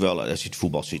natuurlijk wel, als je het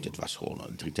voetbal ziet, het was gewoon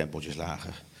 3 tempeltjes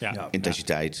lager. Ja.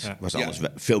 Intensiteit was anders.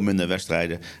 Veel minder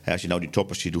wedstrijden. Als je nou die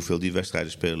toppers ziet, hoeveel die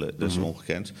wedstrijden spelen, dat is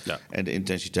ongekend. Ja. En de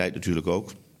intensiteit natuurlijk ook.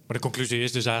 Maar de conclusie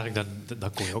is dus eigenlijk,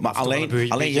 dan kon je ook... Maar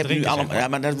alleen je hebt nu allemaal... Ja,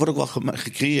 maar dat wordt ook wel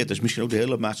gecreëerd. Dat is misschien ook de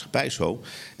hele maatschappij zo.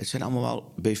 Het zijn allemaal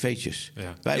wel BV'tjes.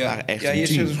 Ja. Wij waren echt een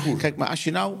team. Goed. Kijk, maar als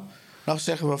je nou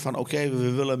zeggen we van... Oké,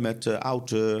 we willen met oud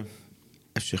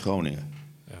FC Groningen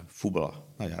voetballen.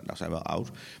 Nou ja, nou zijn we wel oud.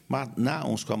 Maar na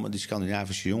ons kwamen die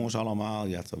Scandinavische jongens allemaal.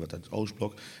 Je had wat uit het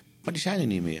Oostblok. Maar die zijn er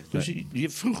niet meer. Dus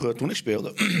vroeger, toen ik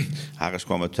speelde... Harris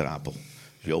kwam uit Ter Apel.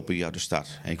 Jopie uit de stad.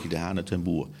 Henkie de Haan uit Den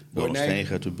Boer. Doris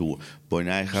Negen uit de Boer. Boy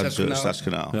Nijg uit het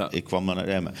Stadskanaal. Ja. Ik kwam dan naar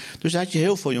Emmen. Dus had je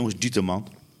heel veel jongens. Dieterman.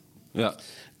 Ja.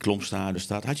 Klompsta uit de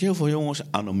stad. Had je heel veel jongens.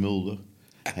 Anne Mulder.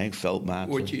 Henk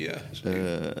Veldmaten.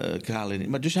 Kralin.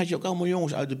 Maar dus had je ook allemaal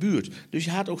jongens uit de buurt. Dus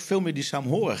je had ook veel meer die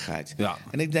saamhorigheid. Ja.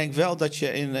 En ik denk wel dat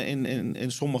je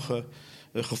in sommige...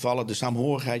 gevallen de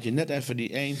saamhorigheid je net even die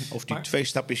 1 of die 2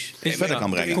 stapjes verder kan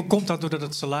brengen. Komt dat doordat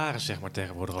het salaris zeg maar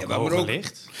tegenwoordig ook hoger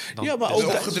ligt?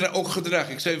 Maar ook gedrag.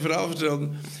 Ik zei vooral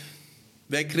vertellen.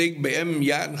 Wij kregen bij Emmen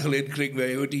jaren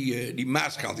geleden die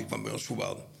Maaskant die kwam bij ons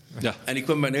voetballen. Ja. En die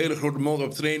kwam met een hele grote mond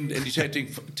op trainen. En die zei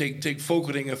tegen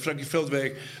Fokkering en Frankie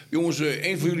Veldwijk... Jongens,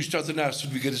 1 van jullie staat ernaast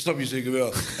het weekend. Dat snap je zeker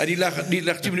wel. En die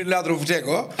lag 10 minuten later over het hek,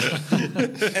 hoor.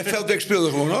 En Veldwijk speelde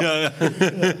gewoon, hoor. Ja.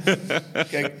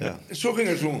 Kijk, zo ging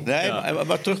het zo. Nee,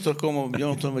 maar terug te komen op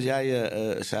Jonathan, wat jij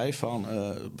zei van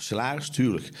salaris,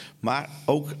 tuurlijk. Maar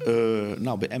ook,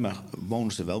 bij Emmen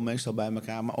wonen ze wel meestal bij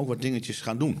elkaar... maar ook wat dingetjes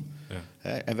gaan doen. Ja.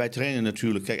 En wij trainen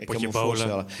natuurlijk... Kijk, ik kan me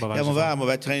voorstellen... Maar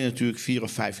wij trainen natuurlijk 4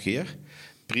 of 5 keer.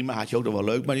 Prima, had je ook nog wel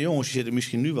leuk. Maar de jongens zitten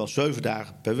misschien nu wel 7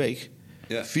 dagen per week...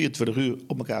 24 uur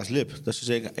op mekaars lip. Dat ze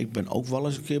zeggen, ik ben ook wel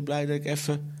eens een keer blij dat ik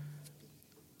even...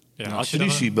 als je dan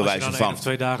 1 of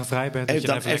 2 dagen vrij bent, dat je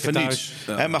dan even thuis...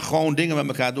 Maar gewoon dingen met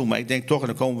elkaar doen. Maar ik denk toch, en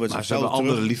dan komen we maar ze hebben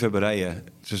andere liefhebberijen.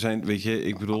 Ze zijn, weet je,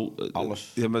 ik bedoel...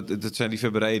 Alles. Ja, maar het zijn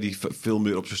liefhebberijen die veel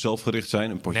meer op zichzelf gericht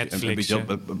zijn. Een beetje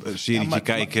een serietje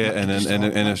kijken en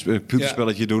een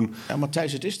puberspelletje doen. Ja, maar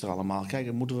Thijs, het is er allemaal. Kijk,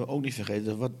 dat moeten we ook niet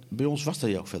vergeten. Bij ons was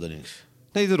er ook verder niks.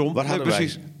 Nee, daarom. Wat hadden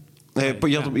precies. Wij?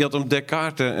 Nee, je had een dek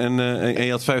kaarten en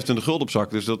je had 25 gulden op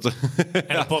zak. Dus dat,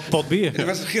 en een pot bier. Dat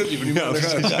was een geeltje van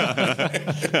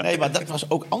die Nee, maar dat was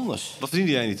ook anders. Wat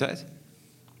verdiende jij in die tijd?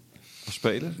 Als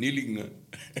speler? Niet liegen.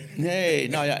 Nee,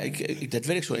 nou ja, dat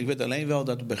weet ik zo. Ik weet alleen wel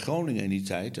dat bij Groningen in die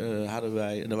tijd hadden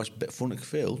wij... En dat vond ik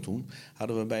veel toen.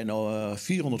 Hadden we bijna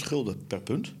 400 gulden per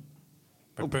punt.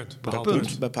 Per punt?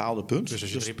 Per bepaalde punt. Dus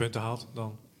als je 3 punten haalt,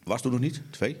 dan... Was toen nog niet?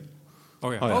 2?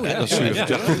 Oh ja. Dat is zuur.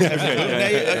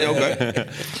 Nee, oké.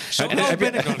 Zo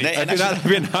ben ik nog niet.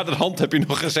 Nee, Naderhand heb je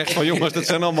nog gezegd van jongens, dat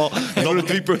zijn allemaal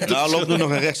 3 punten. Nou, loopt nu nog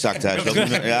een rechtszaak thuis.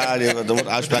 Ja, er wordt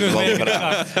uitspraken over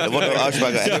gedaan. Er wordt nog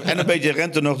uitspraken. En een beetje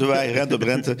rente nog erbij, rente op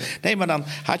rente. Nee, maar dan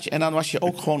had je... En dan was je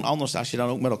ook gewoon anders als je dan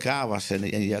ook met elkaar was.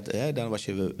 En je had, dan was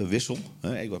je wissel.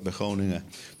 Ik was bij Groningen.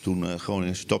 Toen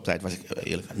Groningen stoptijd was ik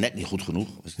eerlijk net niet goed genoeg.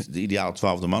 Was de ideale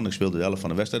 12e man. Ik speelde de helft van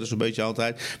de wedstrijd dus een beetje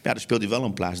altijd. Maar ja, dan speelde hij wel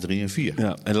een plaats 3 en 4.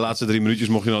 Ja, en de laatste 3 minuutjes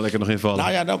mocht je nou lekker nog invallen.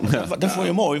 Nou ja, dat vond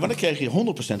je mooi. Want dan kreeg je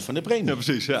 100% van de premie. Ja,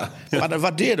 precies, ja. Maar dat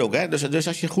waardeerde ook. Hè? Dus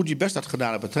als je goed je best had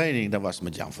gedaan op een training... dan was het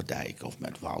met Jan van Dijk of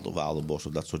met Waalderbos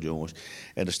of dat soort jongens.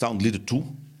 En de stand liet het toe.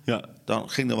 Ja. Dan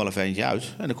ging er wel even eentje uit.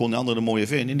 En dan kon de andere er mooie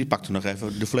vinden. En die pakte nog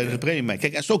even de volledige premie mee.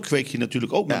 Kijk, en zo kweek je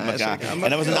natuurlijk ook met elkaar. En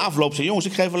dan was een afloop. Zei, jongens,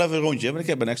 ik geef wel even een rondje. Want ik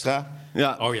heb een extra...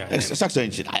 Ja. Oh ja. Straks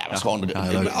eentje. Nou ja, dat is gewoon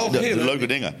de leuke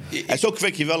dingen. En zo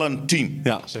kweek je wel een team.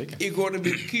 Ja, zeker. Ik hoorde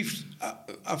bij Kieft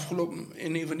afgelopen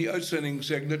in een van die uitzendingen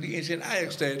zeggen... dat hij in zijn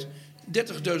Ajax-tijd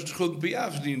 30.000 gulden per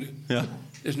jaar verdiende. Ja. Dat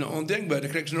is nou ondenkbaar. Dan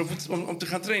krijg je nog om te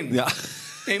gaan trainen. Ja.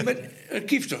 Nee, maar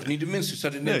Kieft toch niet de minste.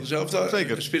 Staat in Nederland zelf.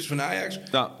 Zeker. De spits van Ajax.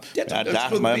 Ja. 30.000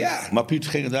 gulden per jaar. Maar Piet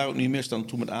ging het daar ook niet mis dan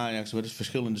toen met Ajax... met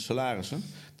verschillende salarissen.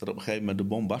 Dat op een gegeven moment de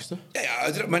bom barstte. Ja,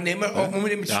 uiteraard. Maar nee, maar...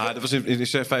 Ja, dat was in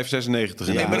 95.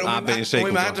 Nee, maar A, B en C. om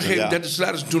je maar aan te geven dat de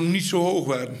salarissen toen niet zo hoog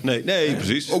waren. Nee,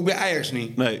 precies. Ook bij Ajax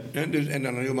niet. Nee. Dus, en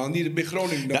dan helemaal niet bij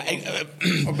Groningen. Ja,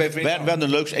 of bij VV. wij hadden een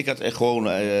leuks. Ik had echt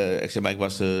gewoon... ik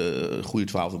was de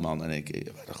goede 12e man. En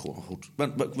ik gewoon goed.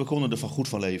 We konden er van goed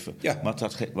van leven. Ja. Maar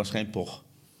het was geen poch.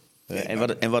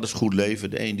 En wat is goed leven?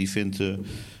 De een die vindt...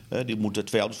 die moet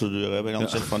 2 auto's voor de deur hebben. En de ander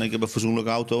zegt van... ik heb een verzoenlijke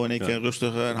auto en ik kan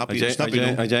rustig een hapje.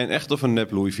 Had jij een echt of een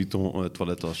nep Louis Vuitton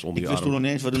toilettas onder je arm? Ik wist toen nog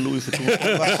niet eens wat een Louis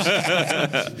Vuitton was.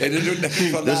 Nee, dat doet net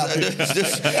van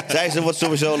dus zei ze, wordt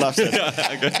sowieso lastig. Ja,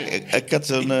 okay. Ik had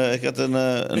een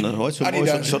hoe heet zo'n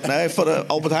mooi soort... Nee, van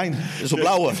Albert Heijn. Dat is een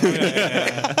blauwe.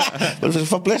 Dat is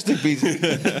van plastic, Piet.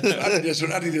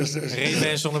 Zo'n Adidas.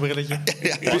 Ray-Ban zonnebrilletje.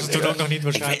 Was het toen ook nog niet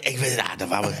waarschijnlijk. Ik weet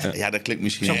dat klinkt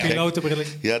misschien zo'n gek.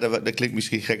 pilotenbrilletje. Ja, dat klinkt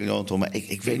misschien gek. Maar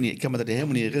ik weet niet, ik kan me dat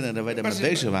helemaal niet herinneren dat wij daar mee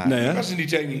bezig waren. Nee, was in die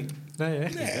tijd niet. Nee,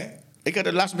 echt niet. Nee. Ik had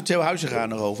het laatst met Theo Huizinga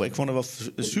nog over. Ik vond het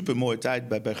wel een super mooie tijd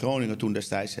bij Groningen toen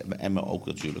destijds. Bij Emmen ook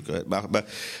natuurlijk. Maar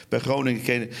bij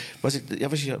Groningen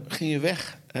ging je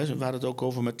weg. Hè, we hadden het ook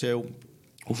over met Theo.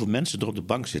 Hoeveel mensen er op de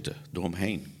bank zitten,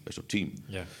 eromheen, bij zo'n team.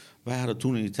 Ja. Wij hadden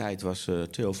toen in die tijd, was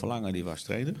Theo Verlangen, die was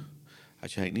trainer.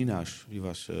 Had je Henk Nienhuis, die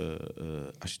was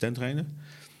assistent-trainer.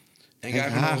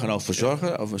 En Hagen over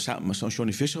verzorgen, over zo'n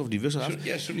Johnny Visser of die wissel af.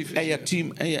 Ja, Johnny Visser. En je had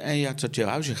team en je had Theo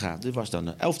Huizinga, dit was dan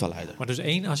de elftalleider. Maar dus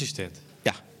 1 assistent?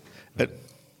 Ja,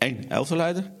 1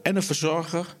 elftalleider en een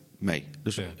verzorger mee.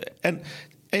 Dus, ja.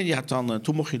 En je had dan,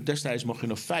 toen mocht je destijds nog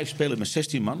 5 spelen met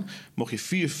 16 man. Mocht je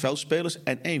 4 veldspelers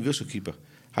en 1 wisselkeeper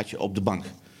had je op de bank.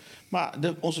 Maar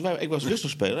ik was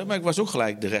wisselspeler, maar ik was ook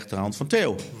gelijk de rechterhand van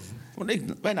Theo. Want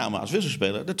wij namen als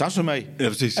wisselspeler de tassen mee. Ja,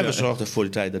 precies, en we zorgden voor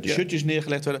die tijd dat de shirtjes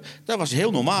neergelegd werden. Dat was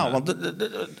heel normaal. Ja. Want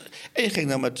en je ging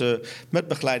dan met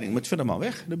begeleiding met Vinderman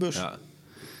weg, de bus. Ja.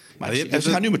 Maar ze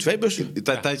gaan nu met 2 bussen. Een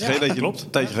tijdje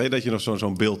geleden dat je nog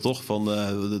zo'n beeld toch van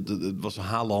het was een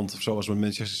Haaland of zo was met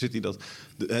Manchester City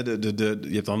je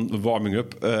hebt dan een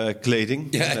warming-up kleding.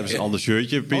 Ja, dan hebben ze een ander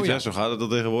shirtje, Piet, zo gaat het dan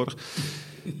tegenwoordig.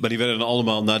 Maar die werden dan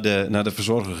allemaal naar de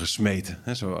verzorger gesmeten.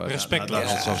 Hè, zo, respect.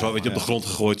 Zo weet je, op de grond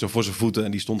gegooid, zo voor zijn voeten.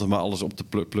 En die stond er maar alles op te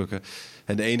plukken.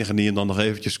 En de enige die hem dan nog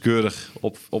eventjes keurig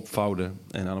opvouwde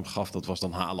en aan hem gaf, dat was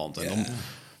dan Haaland. En dan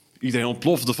iedereen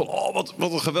ontplofte van,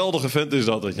 wat een geweldige vent is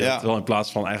dat. Ja. Terwijl in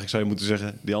plaats van, eigenlijk zou je moeten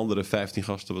zeggen, die andere 15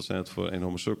 gasten, wat zijn het voor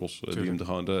enorme sukkels, die hem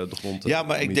gewoon de grond... Ja,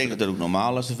 maar ik denk dat dat ook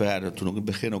normaal is. We hadden toen ook in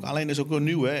het begin ook. Alleen is ook wel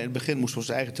nieuw, hè. In het begin moesten we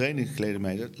zijn eigen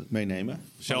trainingskleden meenemen.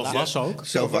 Zelf wassen ook?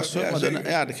 Zelf wassen, maar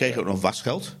dan kreeg je ook nog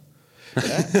wasgeld.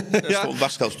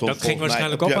 Wasgeld stond dat ging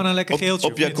waarschijnlijk op aan een lekker geeltje.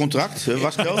 Op je contract,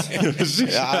 wasgeld.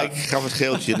 Ja, ik gaf het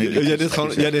geeltje.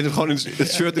 Jij deed het gewoon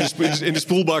het shirt in de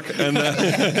spoelbak. En,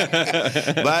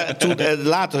 Maar toen,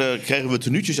 later kregen we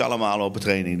tenuutjes allemaal op de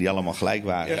training, die allemaal gelijk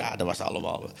waren. Ja, dat was het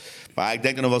allemaal. Maar ik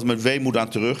denk er nog wat met weemoed aan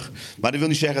terug. Maar dat wil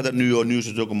niet zeggen dat nu is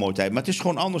het ook een mooie tijd. Maar het is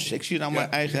gewoon anders. Ik zie het aan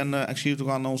mijn eigen en ik zie het ook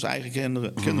aan onze eigen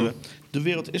kinderen. De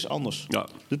wereld is anders. Ja.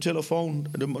 De telefoon,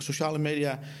 de sociale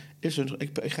media is een...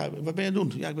 Wat ben je aan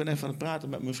het doen? Ja, ik ben even aan het praten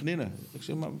met mijn vriendinnen. Ik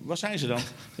zeg, maar waar zijn ze dan?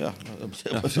 Ja,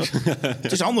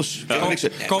 het is anders. Ja.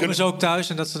 Komen ze ook thuis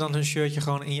en dat ze dan hun shirtje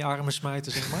gewoon in je armen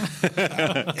smijten, zeg maar?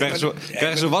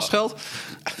 Krijgen ze wasgeld?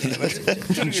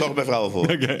 Ik zorg bij vrouwen voor.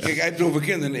 Okay. Kijk, hij heeft het over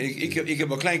kinderen. Ik heb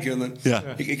wel kleinkinderen. Ja.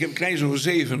 Ik heb een kleinzoon van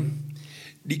 7.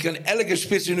 Die kan elke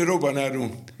spits in Europa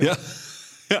nadoen. Ja,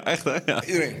 echt hè? Ja.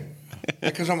 Iedereen.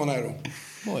 Ik kan ze allemaal nadoen.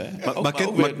 Mooi, hè?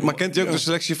 Maar kent u ook de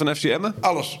selectie van FC Emmen?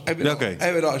 Alles. Hij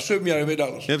weet alles. 7 jaar, hij weet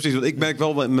alles. Ja, precies. Want ik merk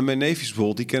wel met mijn neefjes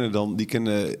bijvoorbeeld, die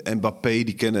kennen Mbappé,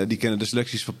 die kennen de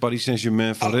selecties van Paris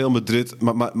Saint-Germain, van Real Madrid.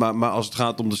 Maar als het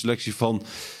gaat om de selectie van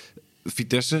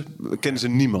Vitesse, kennen ze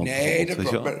niemand. Nee, dat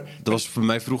klopt. Dat was voor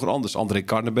mij vroeger anders. André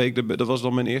Karnebeek, dat was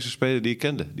dan mijn eerste speler die ik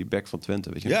kende. Die back van Twente,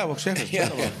 weet je. Ja, wat ik zeg.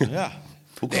 Ja.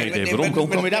 Hoe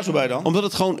kom je daar zo bij dan? Omdat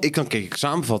het gewoon... Ik keek een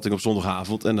samenvatting op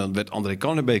zondagavond en dan werd André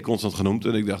Karnebeek constant genoemd.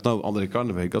 En ik dacht, André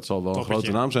Karnebeek, dat zal wel een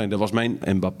grote naam zijn. Dat was mijn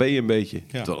Mbappé een beetje. Ja.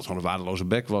 Terwijl het gewoon een waardeloze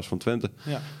back was van Twente.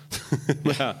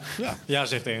 Ja. Ja,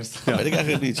 zegt Ernst. Ja, weet ik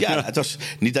eigenlijk niet. Ja, het was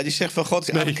niet dat hij zegt van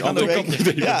God,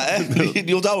 Karnebeek. Ja, hè?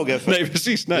 Die onthoud ik even. Nee,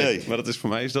 precies. Nee. Maar dat is voor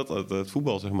mij is dat het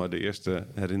voetbal, zeg maar, de eerste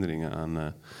herinneringen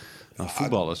aan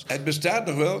voetballers. Het bestaat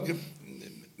nog wel.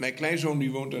 Mijn kleinzoon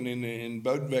die woont dan in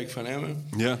Buitenwijk van Emmen.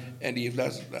 Ja. En die heeft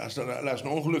laatst een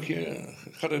ongelukje.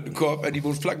 Gaat uit de kop. En die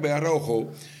woont vlakbij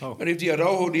Araujo. Oh. En heeft die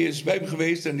Araujo, die is bij hem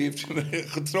geweest. En die heeft hem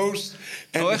getroost.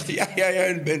 En, echt? Ja.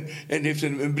 En heeft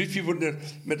een briefje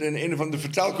met een of andere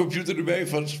vertaalcomputer erbij.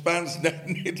 Van Spaans naar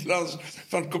Nederlands.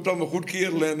 Van het komt allemaal goed,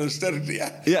 kerel. En een sterkte.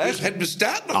 Ja, echt? Dus het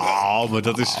bestaat nog wel. Oh, maar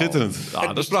dat is schitterend.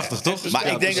 Dat is prachtig, toch?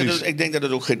 Maar ik denk dat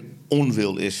het ook geen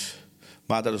onwil is.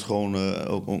 Maar dat het gewoon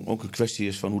ook een kwestie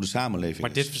is van hoe de samenleving is.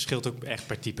 Maar dit verschilt ook echt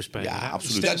per type speler. Ja,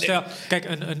 absoluut. Stel, kijk,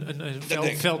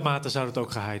 een veldmaten zou het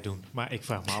ook geheid doen. Maar ik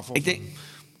vraag me af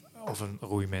of een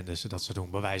Roei Mendes dat ze doen,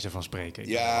 bij wijze van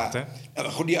spreken. Maar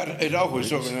goed, die Araujo is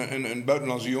toch een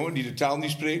buitenlandse jongen die de taal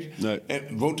niet spreekt. Nee. En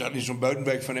woont daar in zo'n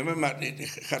buitenwijk van Emmen. Maar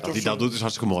gaat toch die dat doet is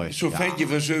hartstikke mooi. Zo'n ventje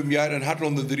van 7 jaar een hart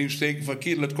onder de riem steken van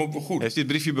kerel, het komt wel goed. Heeft hij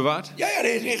het briefje bewaard?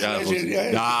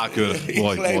 Ja, keurig.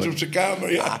 Mooi. Op zijn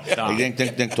kamer,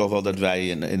 Ik denk toch wel dat wij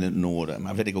in het noorden,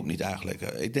 maar weet ik ook niet eigenlijk.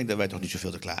 Ik denk dat wij toch niet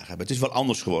zoveel te klagen hebben. Het is wel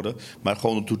anders geworden, maar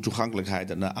gewoon de toegankelijkheid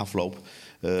en de afloop.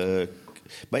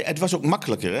 Maar het was ook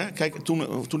makkelijker, hè? Kijk,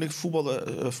 toen ik voetbalde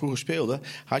vroeger speelde,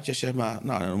 had je zeg maar,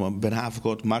 Ben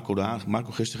Haverkort,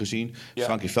 Marco gisteren gezien,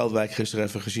 Frankie Veldwijk gisteren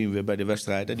even gezien weer bij de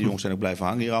wedstrijd. Hè? Die jongens zijn ook blijven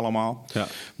hangen hier allemaal. Ja.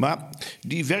 Maar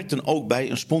die werkten ook bij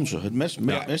een sponsor. Het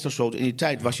meestal zo, in die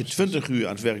tijd was je 20 uur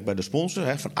aan het werk bij de sponsor,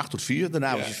 hè, van 8 tot 4.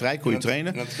 Daarna was je vrij, kon je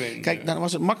trainen. Kijk, dan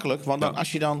was het makkelijk, want dan,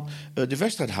 als je dan de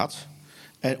wedstrijd had,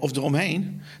 of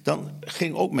eromheen, dan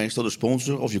ging ook meestal de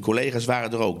sponsor of je collega's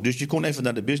waren er ook. Dus je kon even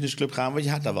naar de businessclub gaan, want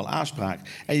je had daar wel aanspraak.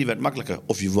 En je werd makkelijker.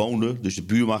 Of je woonde, dus de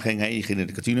buurman ging heen, je ging in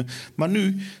de kantine. Maar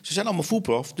nu, ze zijn allemaal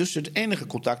voetprof, dus het enige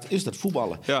contact is dat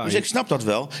voetballen. Ja, dus ik snap dat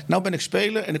wel. Nou ben ik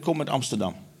speler en ik kom uit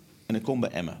Amsterdam. En ik kom bij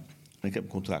Emmen. En ik heb een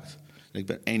contract. En ik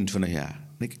ben 21 jaar.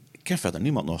 En ik ken verder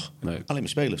niemand nog. Nee. Alleen mijn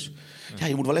spelers. Ja,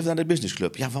 je moet wel even naar de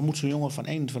businessclub. Ja, waar moet zo'n jongen van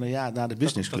 21 jaar naar de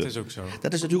businessclub? Dat is ook zo.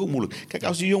 Dat is natuurlijk ook moeilijk. Kijk,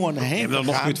 als die jongen heen dan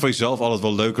nog kun je het voor jezelf altijd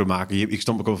wel leuker maken. Ik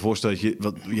kan me voorstellen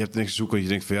dat je hebt niks te zoeken en je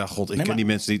denkt van ja, god, ik ken die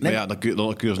mensen niet. Maar ja, dan kun je nog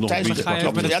een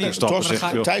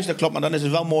beetje Thijs, dat klopt, maar dan is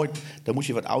het wel mooi. Dan moet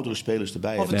je wat oudere spelers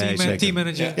erbij hebben. Of een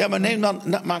teammanager. Ja, maar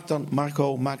maak dan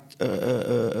Marco,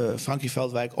 Frankie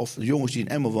Veldwijk of de jongens die in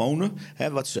Emmen wonen.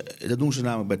 Dat doen ze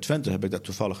namelijk bij Twente, heb ik dat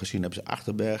toevallig gezien. Hebben ze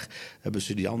Achterberg, hebben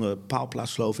ze die andere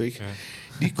Paalplaats, geloof ik. Ja.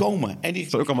 Die komen. En die,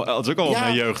 dat is ook allemaal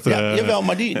mijn jeugd. Jawel,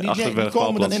 maar die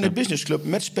komen dan in de businessclub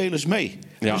met spelers mee.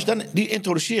 Ja. Dus dan die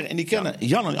introduceren en die kennen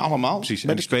Jan allemaal. Precies,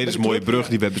 en die spelers een mooie brug,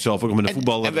 die we hebben zelf ook met de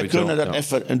voetbal. En we kunnen dat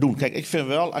even doen. Kijk, ik vind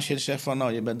wel, als je zegt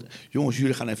van, jongens,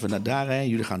 jullie gaan even naar daarheen,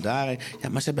 jullie gaan daarheen. Ja,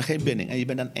 maar ze hebben geen binding. En je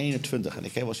bent dan 21. En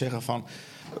ik kan wel zeggen van,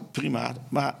 prima,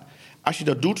 maar als je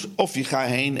dat doet, of je gaat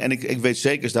heen, en ik weet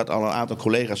zeker dat al een aantal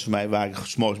collega's van mij waar ik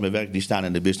 's morgens mee werk, die staan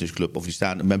in de businessclub, of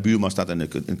mijn buurman staat in de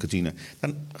kantine,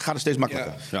 dan gaat het steeds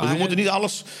makkelijker. Ja. Dus we moeten niet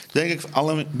alles, denk ik,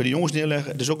 bij de jongens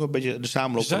neerleggen. Het is ook een beetje de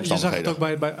samenloop van omstandigheden. Je zag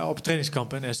het ook op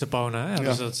trainingskampen in Estepona, hè?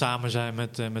 Dus dat samen zijn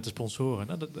met de sponsoren.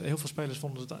 Nou, heel veel spelers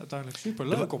vonden het uiteindelijk super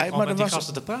leuk om met die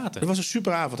gasten te praten. Het was een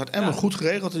super avond. Had Emmen goed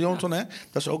geregeld, Jonathan. Hè?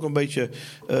 Dat is ook een beetje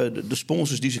de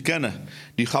sponsors die ze kennen,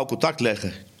 die gauw contact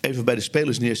leggen. Even bij de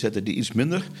spelers neerzetten die iets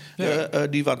minder,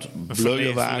 die wat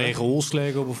bleuier waren. Verlegen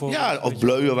Holslegel bijvoorbeeld. Ja, of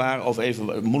bleuier waren, of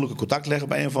even moeilijke contact leggen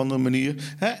bij een of andere manier.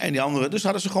 En die andere, dus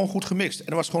hadden ze gewoon goed gemixt. En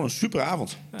dat was gewoon een super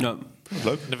avond. Ja.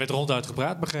 Leuk. Er werd ronduit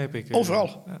gepraat, begreep ik.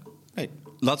 Overal. Ja. Hey.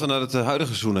 Laten we naar het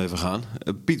huidige seizoen even gaan.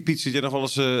 Piet, zit jij nog wel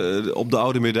eens op de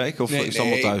Oude Meerdijk? Of is het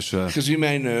allemaal thuis? Gezien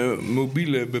mijn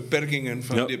mobiele beperkingen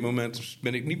van dit moment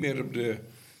ben ik niet meer op de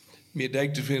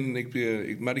Meerdijk te vinden.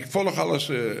 Maar ik volg alles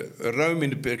ruim in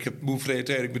de perk. Ik heb moe tijd.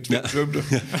 Ik ben 22.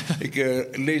 Ja. Ik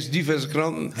lees diverse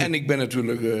kranten. En ik ben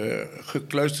natuurlijk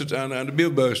gekluisterd aan de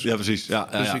beeldbuis. Ja, precies.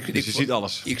 Dus je ziet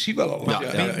alles. Ik zie wel alles.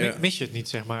 Mis je het niet,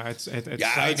 zeg maar, het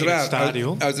uiteraard, in het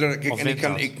stadion? Uiteraard.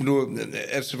 Kijk, ik bedoel,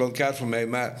 er is wel een kaart van mij,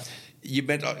 maar je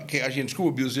bent, kijk, als je in het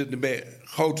schoolmobiel zit, dan ben je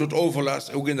gauw tot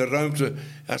overlast. Ook in de ruimte,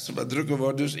 als het wat drukker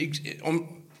wordt. Dus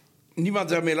niemand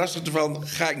daarmee lastig te vallen,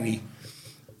 ga ik niet.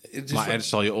 Maar het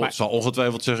zal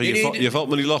ongetwijfeld zeggen, je valt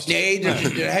me niet lastig. Nee,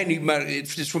 hij niet, maar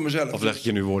het is voor mezelf. Of leg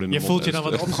je nu woorden in de Je mond? voelt je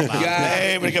dan wat opgelaten? Ja,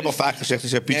 nee, maar ik heb al vaak gezegd,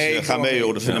 dus Piet, ga mee,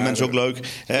 hoor. Dat vinden mensen ook leuk.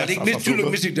 Natuurlijk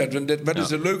mis ik dat. Want wat is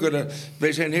het leuke?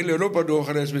 Wij zijn heel Europa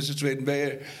doorgereisd met z'n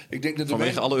tweeën. Ik denk dat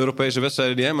vanwege alle Europese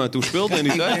wedstrijden die Emma toen speelde in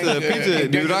die tijd. Piet,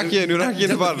 nu raak je in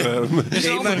de war.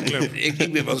 Ik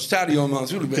ben wel een stadionman,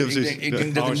 natuurlijk. Ik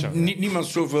denk dat niemand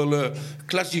zoveel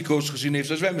klassico's gezien heeft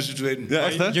als wij met z'n tweeën. Ja,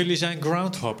 echt, hè? Jullie zijn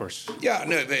groundhoppers. Ja,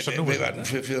 nee, wij waren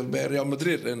veel bij Real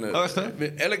Madrid. En, echt, hè?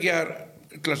 Elk jaar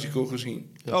een klassico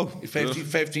gezien.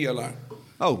 15 jaar lang.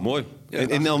 Oh, mooi. Ja,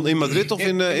 in Madrid of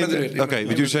in Madrid? Oké, want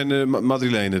jullie zijn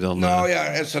Madrilenen dan? Nou ja,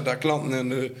 er staan daar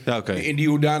klanten en in die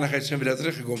hoedanigheid zijn we daar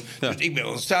terechtgekomen. Ja. Dus ik ben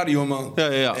wel een stadionman.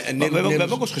 Ja. En we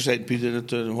hebben ook eens gezeten, Piet, in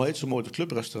het hoe heet zo mooi, het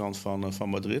clubrestaurant van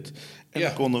Madrid. En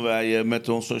dan konden wij met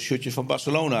ons shirtje van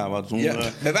Barcelona.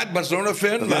 Wij waren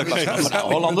Barcelona-fan.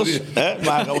 Hollanders.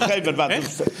 Maar op een gegeven moment waren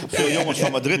veel jongens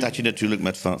van Madrid. Had je natuurlijk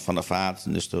met Van der Vaart,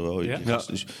 Nistelrooy. Ja.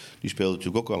 Dus die speelden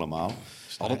natuurlijk ook allemaal.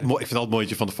 Ik vind het altijd mooi dat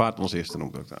je Van der Vaart als eerste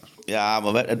noemt ook trouwens. Ja,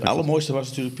 maar het allermooiste was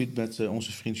natuurlijk, Piet, met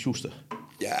onze vriend Schuster.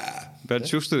 Ja. Bert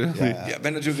Schuster, Ja,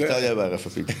 ben natuurlijk. Stel jij maar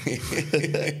even, Piet.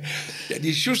 Ja,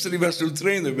 die Schuster die was toen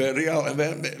trainer bij Real. En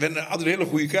we hadden hele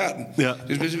goede kaarten. Ja.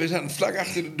 Dus we zaten vlak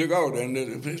achter de dugout.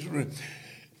 En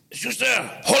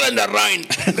Schuster, Hollander Rijn.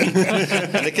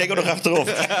 En ik keek ook nog achterop.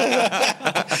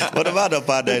 Maar er waren een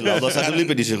paar Nederlanders. En toen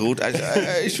liepen die zo goed. Hij zei,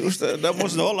 hey Schuster, dat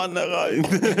moest een Hollander Rijn.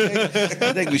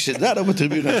 Ik denk, wie zit daar op de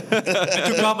tribune? En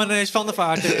toen kwam ineens Van der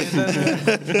Vaart.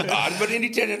 Maar in die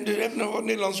tijd hebben nog wat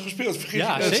Nederlands gespeeld. Vergis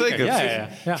je dat? Zeker.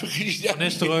 Ja. Vergis je dat?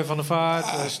 Nistelrooy, Van der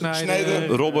Vaart, Snijder,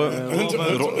 Robben,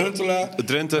 Huntelaar.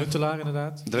 Drenthe. Huntelaar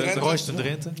inderdaad. Roysten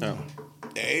Drenthe. Ja.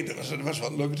 Nee, dat was wel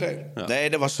een leuke tijd. Ja. Nee,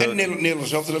 dat was... En Nederland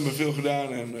zelf hebben we veel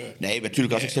gedaan. En, nee,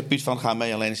 natuurlijk, als ik zeg Piet van ga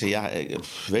mee alleen zeg ja...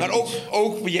 maar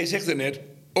ook, jij zegt het net,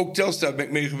 ook Telstar ben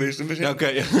ik mee geweest. En we zijn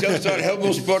Telstar,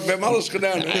 Helmond Sport, we hebben alles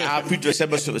gedaan. Ja, Piet,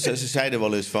 ze zeiden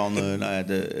wel eens van...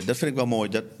 dat vind ik wel mooi,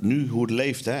 dat nu hoe het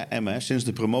leeft, hè, Emmen, sinds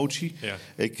de promotie.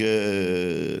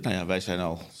 Ja. Wij zijn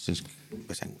al sinds...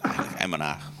 We zijn eigenlijk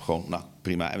Emmenaar, gewoon,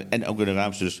 prima. En ook in de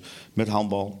ruimte, dus met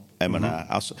handbal... Emmenaar.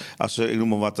 Als ik noem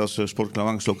maar wat, als Sportclub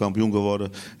Mangerslo kampioen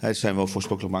geworden, zijn we ook voor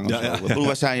Sportclub Mangerslo.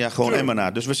 Wij zijn gewoon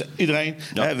Emmenaar. Dus iedereen,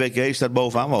 WK staat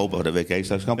bovenaan. We hopen dat de WK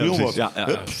staat kampioen wordt.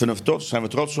 Zijn we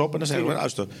trots op. En dan zeggen we,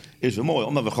 luister, is wel mooi,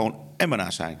 omdat we gewoon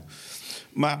Emmenaar zijn.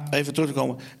 Maar even terug te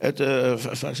komen. Ik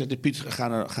zeg, Piet,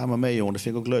 ga maar mee, jongen. Dat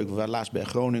vind ik ook leuk. We waren laatst bij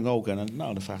Groningen ook. En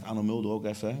dan vraagt Anne Mulder ook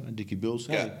even. En Dickie Buls.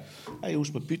 Hey, hoe is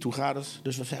het met Piet? Hoe gaat het?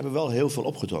 Dus we hebben wel heel veel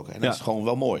opgetrokken. En dat is gewoon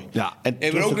wel mooi. Ja.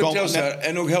 En ook met Telstar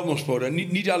en ook Helmond Sport. En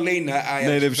niet alleen naar Ajax.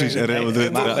 Nee, precies.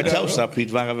 Maar met Telstar,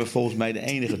 Piet, waren we volgens mij de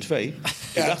enige twee.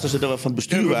 Ik dachten ze dat we van het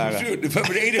bestuur waren. We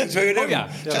waren de enige twee.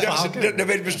 Dat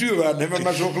weet het bestuur waren. Dat hebben we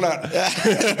maar zo gelaten.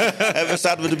 En we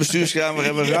zaten met de bestuurskamer. We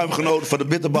hebben ruim genoten van de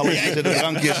bitterballetjes en de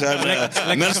drankjes.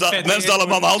 Mensen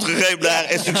allemaal een hand gegeven daar.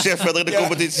 En succes verder in de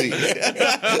competitie.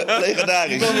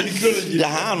 Legendarisch. De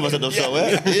Haan was het of zo, hè?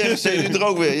 Ja, zie je er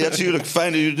ook weer. Ja, natuurlijk.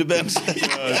 Fijn dat jullie er bent.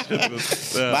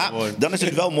 Maar dan is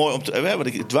het wel mooi om te... Want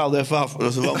ik dwaalde even af.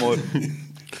 Dat is wel mooi.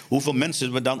 Hoeveel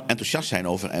mensen we dan enthousiast zijn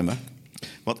over Emmen.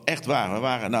 Want echt waar. We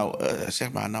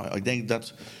waren ik denk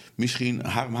dat misschien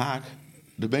Harm Haak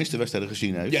de meeste wedstrijden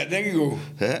gezien heeft. Ja, denk ik ook.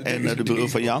 En de broer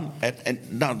van Jan. En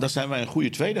dan zijn wij een goede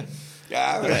tweede.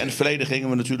 Ja, en in het verleden gingen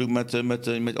we natuurlijk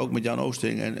ook met Jan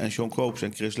Oosting en John Koops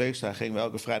en Chris Leegstra gingen we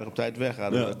elke vrijdag op tijd weg.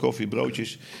 Hadden we koffie,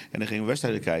 broodjes en dan gingen we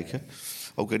wedstrijden kijken.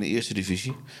 Ook in de eerste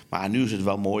divisie. Maar nu is het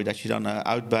wel mooi dat je dan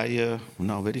uit bij,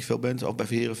 weet ik veel bent. Of bij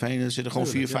Heerenveen, er zitten gewoon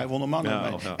 400-500 man.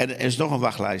 Ja. En er is nog een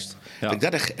wachtlijst. Ja.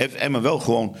 Dat heeft Emmen wel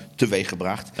gewoon teweeg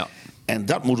gebracht. Ja. En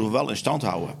dat moeten we wel in stand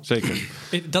houden. Zeker.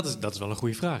 Dat is wel een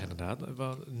goede vraag inderdaad.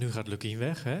 Nu gaat Lukien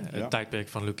weg. Hè? Het tijdperk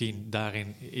van Lukien,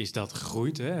 daarin is dat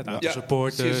gegroeid. Hè? Het aantal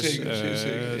supporters,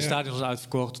 het stadion is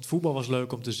uitverkocht. Het voetbal was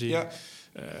leuk om te zien. Ja.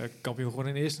 Kampioen gewoon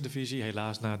in de eerste divisie.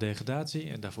 Helaas na degradatie.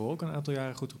 En daarvoor ook een aantal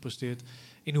jaren goed gepresteerd.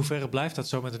 In hoeverre blijft dat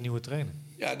zo met een nieuwe trainer?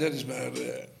 Ja, dat is maar...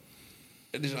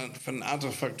 het is van een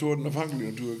aantal factoren afhankelijk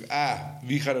natuurlijk. A,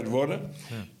 wie gaat het worden?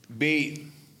 Ja. B...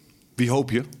 Wie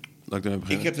hoop je?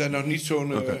 Ik heb daar nog niet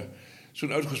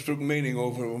zo'n uitgesproken mening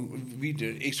over.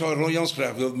 Ik zou Ron Jans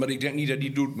graag willen, maar ik denk niet dat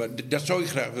hij doet. Maar dat zou ik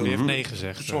graag willen. Die heeft nee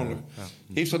gezegd. Persoonlijk.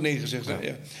 Heeft dat nee gezegd,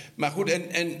 ja. Maar goed,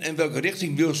 en welke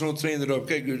richting wil zo'n trainer op?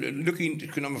 Kijk, Lucky, ik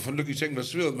kan allemaal van Lucky zeggen wat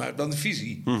ze wil, maar dan de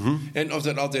visie. En of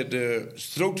dat altijd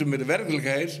strookte met de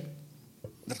werkelijkheid,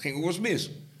 dat ging ook eens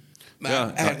mis.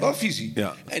 Maar hij had wel visie.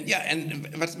 Ja. En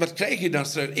wat krijg je dan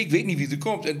straks? Ik weet niet wie er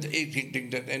komt. En ik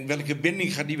denk en welke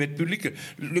binding gaat die met het publiek?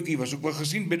 Lucky was ook wel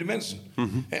gezien bij de mensen.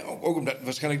 Mm-hmm. Ook omdat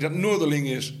waarschijnlijk dat Noorderling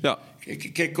is. Ja.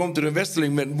 Kijk, komt er een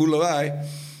Westerling met een boulevard...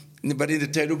 Wat in de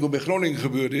tijd ook wel bij Groningen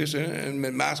gebeurd is. Hè? En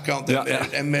met Maaskant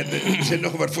en met... Er zit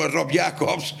nog wat voor Rob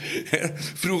Jacobs.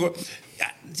 Vroeger...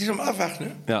 Ja, het is om afwachten.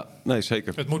 Hè? Ja, nee,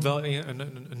 zeker. Het moet wel een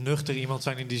nuchter iemand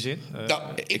zijn in die zin.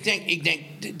 Ik denk...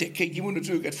 Kijk, je moet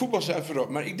natuurlijk het voetbal staat voorop.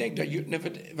 Maar ik denk dat je...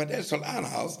 Wat Ernst al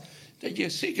aanhaalt... Dat je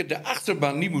zeker de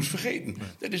achterban niet moest vergeten.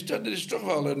 Nee. Dat is toch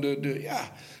wel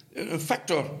een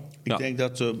factor. Ik denk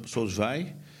dat zoals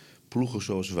wij... Ploegen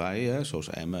zoals wij, zoals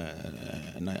Emmen,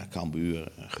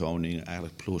 Cambuur, Groningen,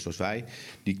 eigenlijk ploegen zoals wij,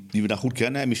 die we dan goed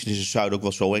kennen. En misschien is het Zuid ook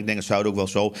wel zo, ik denk het Zuid ook wel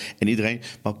zo. En iedereen.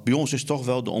 Maar bij ons is toch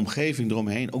wel de omgeving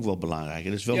eromheen ook wel belangrijk.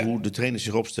 Dat is wel hoe de trainer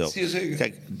zich opstelt.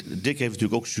 Kijk, Dick heeft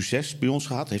natuurlijk ook succes bij ons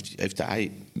gehad. Heeft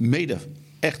hij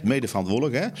echt mede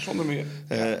verantwoordelijk, hè? Zonder meer.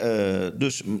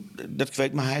 Dus dat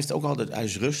kweekt, maar hij heeft ook altijd, hij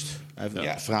is rust. Hij heeft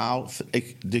een verhaal.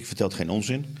 Dick vertelt geen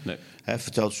onzin. Nee. Hij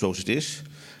vertelt zoals het is.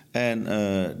 En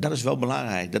dat is wel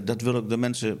belangrijk. Dat wil ook de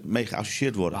mensen mee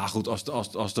geassocieerd worden. Maar goed, als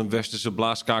het een westerse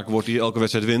blaaskaker wordt die elke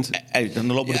wedstrijd wint... Dan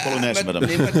lopen de Polonaise met hem.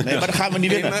 Nee, maar dan gaan we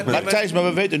niet winnen. Maar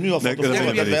we weten nu al van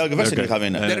tevoren dat we elke wedstrijd niet gaan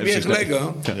winnen. Daar heb je gelijk,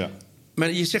 hoor. Ja.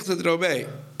 Maar je zegt het er al bij.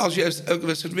 Als je elke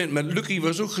wedstrijd wint. Maar Lucky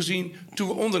was ook gezien toen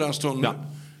we onderaan stonden. Ja.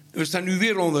 We staan nu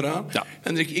weer onderaan. Ja.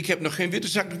 En ik heb nog geen witte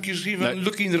zakdoekjes gezien van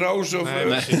Lucky in de Roos.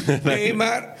 Nee,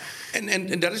 maar...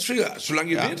 En dat is veel. Zolang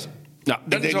je wint... Ja,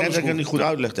 ik denk net dat ik het niet goed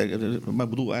uitleg. Maar ik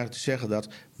bedoel eigenlijk te zeggen dat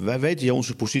wij weten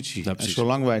onze positie. Ja, en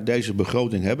zolang wij deze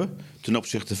begroting hebben, ten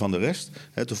opzichte van de rest...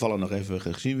 toevallig nog even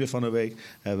gezien weer van de week...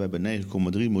 we hebben 9,3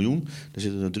 miljoen. Er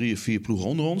zitten er 3 of 4 ploegen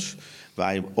onder ons...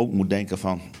 waar je ook moet denken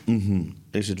van...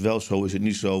 is het wel zo, is het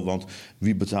niet zo? Want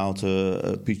wie betaalt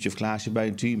Pietje of Klaasje bij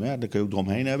een team? Daar kun je ook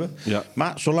eromheen hebben. Ja.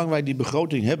 Maar zolang wij die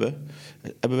begroting hebben...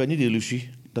 hebben wij niet de illusie...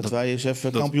 dat wij eens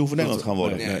even kampioen van Nederland gaan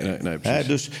worden. Nee,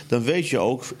 dus dan weet je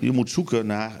ook, je moet zoeken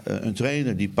naar een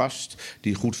trainer die past,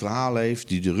 die een goed verhaal heeft,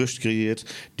 die de rust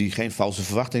creëert, die geen valse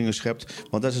verwachtingen schept.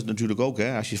 Want dat is het natuurlijk ook,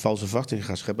 hè? Als je valse verwachtingen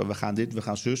gaat scheppen, we gaan dit, we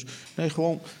gaan zus. Nee,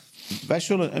 gewoon, wij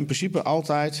zullen in principe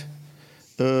altijd,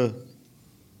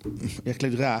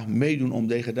 klinkt raar, meedoen om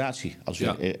degradatie.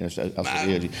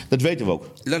 Dat weten we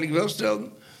ook. Laat ik wel stellen,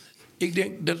 ik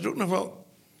denk dat het ook nog wel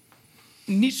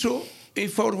niet zo...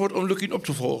 eenvoudig wordt om Lucky op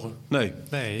te volgen. Nee.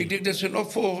 Ik denk dat zijn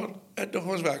opvolger het nog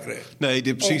wel zwaar krijgt.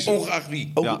 Nee, precies. Ongeacht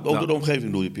wie. Ook de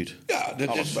omgeving doe je, Piet. Ja,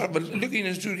 dat is waar. Maar Lucky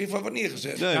is natuurlijk even wat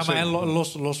neergezet. Nee, ja, maar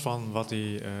los van wat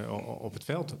hij op het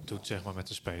veld doet, zeg maar, met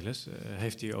de spelers...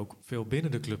 heeft hij ook veel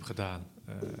binnen de club gedaan.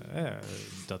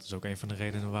 Dat is ook een van de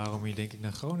redenen waarom hij, denk ik,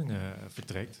 naar Groningen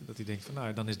vertrekt. Dat hij denkt van,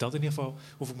 nou, dan is dat in ieder geval...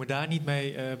 hoef ik me daar niet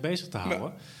mee bezig te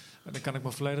houden. Maar, dan kan ik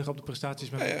me volledig op de prestaties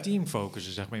met mijn team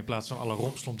focussen, zeg maar, in plaats van alle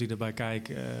rompslomp die erbij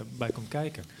bij komt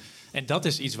kijken. En dat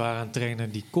is iets waar een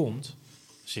trainer die komt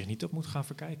zich niet op moet gaan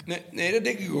verkijken. Nee, dat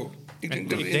denk ik ook. Ik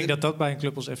denk dat dat bij een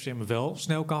club als FCM wel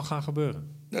snel kan gaan gebeuren.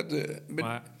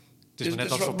 Maar het is net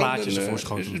wat voor plaatjes ervoor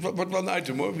schoten. Het wordt wel een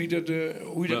item, hoor,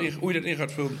 hoe je dat in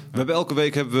gaat vullen. We hebben elke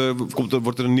week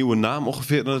wordt er een nieuwe naam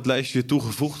ongeveer aan het lijstje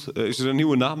toegevoegd. Is er een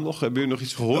nieuwe naam nog? Hebben jullie nog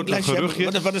iets gehoord? Een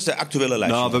geruchtje? Wat is de actuele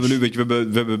lijst? Nou, we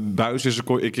hebben Buijs is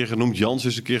een keer genoemd, Jans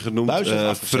is een keer genoemd,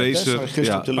 Fraser.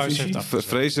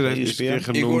 Fraser is een keer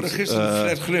genoemd. Ik hoorde gisteren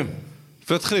Fred Grim.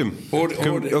 Fred Grim?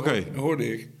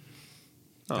 Hoorde ik.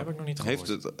 Dat heb ik nog niet gehoord.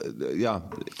 Heeft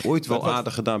het ooit wel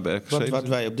aardig gedaan bij RKC? Wat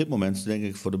wij op dit moment, denk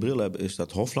ik, voor de bril hebben... is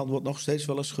dat Hofland wordt nog steeds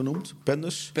wel eens genoemd.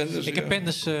 Penders. Ik heb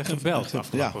Penders gebeld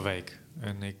afgelopen week.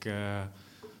 En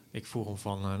ik vroeg hem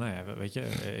van... weet je,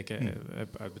 ik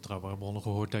heb uit betrouwbare bronnen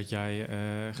gehoord... dat jij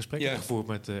gesprekken hebt gevoerd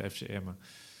met FCM.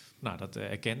 Nou, dat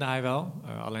erkende hij wel.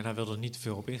 Alleen hij wilde er niet te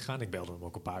veel op ingaan. Ik belde hem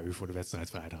ook een paar uur voor de wedstrijd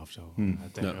vrijdag of zo.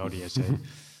 Tegen Rode SC.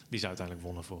 Die ze uiteindelijk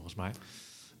wonnen, volgens mij.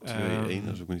 2-1,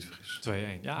 als ik me niet vergis.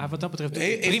 2-1. Ja, wat dat betreft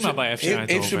prima bij FC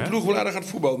Eindhoven. Heeft zijn ploeg wel aardig aan het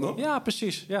voetbal, nog? Ja,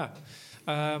 precies. Ja.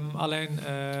 Alleen,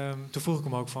 toen vroeg ik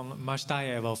hem ook van... maar sta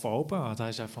je er wel voor open? Want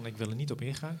hij zei van, ik wil er niet op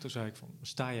ingaan. Toen zei ik van,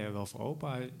 sta je er wel voor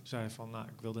open? Hij zei van, nou,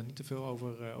 ik wil er niet te veel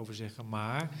over zeggen...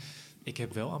 maar ik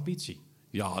heb wel ambitie.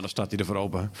 Ja, dan staat hij er voor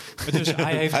open. Dus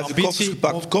hij heeft ambitie.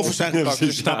 Koffers zijn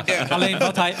gepakt. Alleen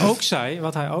wat hij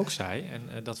ook zei...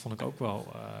 en dat vond ik ook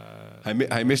wel...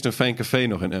 Hij mist een fijn café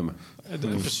nog in Emmen.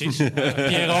 Precies.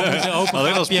 Pierre open.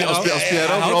 Alleen als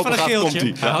Pierre open gaat,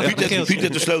 komt hij. Piet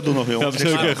heeft de sleutel nog, jongen. Ja,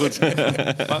 dat is goed.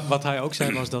 Wat hij ook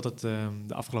zei was dat het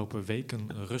de afgelopen weken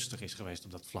rustig is geweest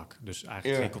op dat vlak. Dus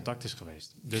eigenlijk geen contact is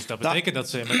geweest. Dus dat betekent dat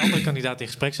ze met andere kandidaten in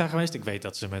gesprek zijn geweest. Ik weet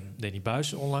dat ze met Danny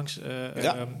Buijs onlangs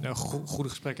goede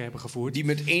gesprekken hebben gevoerd. Die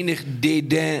met enig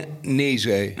dédain nee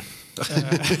zei.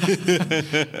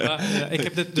 Ik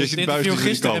heb dit Je ziet buiten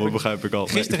gisteren begrijp ik al.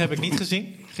 Gisteren heb ik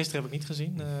niet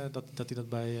gezien dat hij dat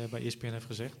bij ESPN heeft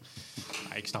gezegd.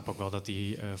 Maar ik snap ook wel dat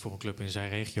hij voor een club in zijn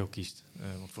regio kiest.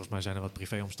 Want volgens mij zijn er wat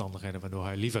privéomstandigheden waardoor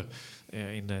hij liever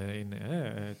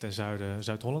ten zuiden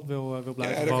Zuid-Holland wil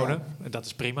blijven wonen. Dat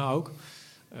is prima ook.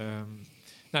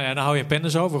 Dan hou je een pen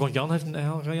dus over. Ron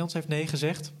Jans heeft nee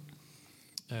gezegd.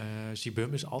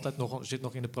 Sibum is altijd zit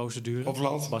nog in de procedure.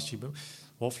 Hofland. Bas Sibum.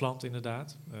 Hofland,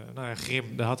 inderdaad. Grim,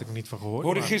 daar had ik nog niet van gehoord.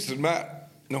 Hoorde ik gisteren, maar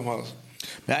nogmaals.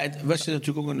 Ja, we zitten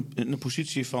natuurlijk ook in een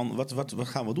positie van... Wat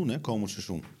gaan we doen, hè, komend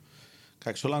seizoen?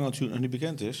 Kijk, zolang het natuurlijk nog niet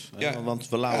bekend is... want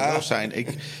we laten wel zijn...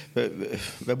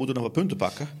 wij moeten nog wat punten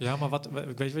pakken. Ja, maar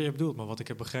ik weet wat je bedoelt. Maar wat ik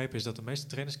heb begrepen is dat de meeste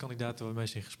trainerskandidaten... waar we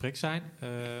meest in gesprek zijn...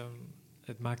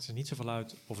 het maakt ze niet zoveel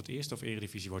uit of het eerste of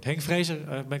eredivisie wordt. Henk Vrezer,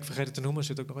 ben ik vergeten te noemen,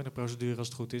 zit ook nog in de procedure als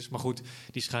het goed is. Maar goed,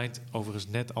 die schijnt overigens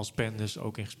net als Penders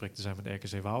ook in gesprek te zijn met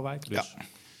RKC Waalwijk. Dus.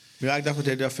 Ja, ik dacht dat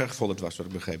hij daar vergevorderd was, wat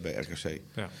ik begreep bij RKC.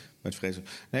 Ja. Met Vrezer.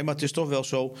 Nee, maar het is toch wel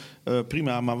zo,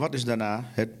 prima, maar wat is daarna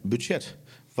het budget?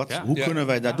 Hoe kunnen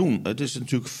wij dat doen? Het is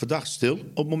natuurlijk verdacht stil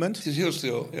op het moment. Het is heel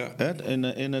stil, ja.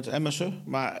 In het Emmense.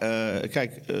 Maar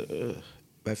kijk,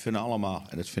 wij vinden allemaal,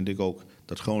 en dat vind ik ook,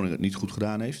 dat Groningen het niet goed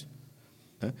gedaan heeft.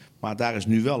 Maar daar is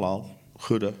nu wel al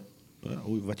Gudde,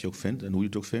 wat je ook vindt en hoe je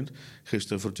het ook vindt.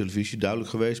 Gisteren voor de televisie duidelijk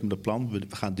geweest met het plan. We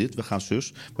gaan dit, we gaan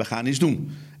zus, we gaan iets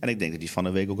doen. En ik denk dat hij van de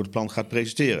week ook het plan gaat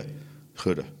presenteren.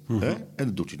 Gudde. En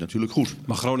dat doet hij natuurlijk goed.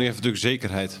 Maar Groningen heeft natuurlijk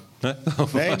zekerheid. Hè?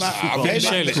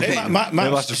 Maar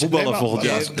was de voetballer volgend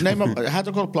jaar. Nee, maar hij had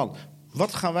ook wel een plan.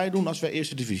 Wat gaan wij doen als wij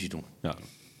eerste divisie doen? Ja.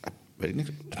 Weet ik niet.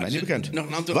 Dat is mij niet bekend.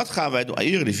 Wat gaan wij doen?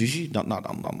 Eredivisie?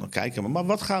 Dan kijken we. Maar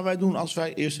wat gaan wij doen als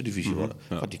wij eerste divisie worden?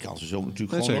 Ja. Want die kans is ook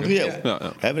natuurlijk gewoon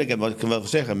reëel. Wat ik kan wel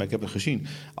zeggen, maar ik heb het gezien.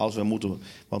 Als we moeten...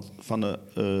 Want van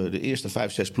de eerste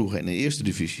 5, 6 ploegen in de eerste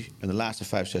divisie... en de laatste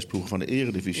 5, 6 ploegen van de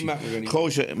eredivisie...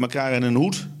 gooien ze elkaar in een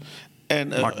hoed...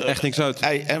 Maakt echt niks uit.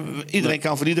 En iedereen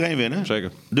kan van iedereen winnen.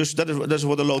 Zeker. Dus dat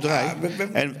wordt een loterij.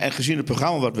 En gezien het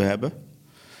programma wat we hebben...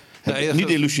 niet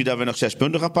de illusie dat we nog 6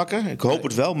 punten gaan pakken. Ik hoop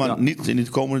het wel, maar niet in de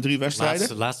komende 3 wedstrijden.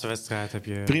 De laatste wedstrijd heb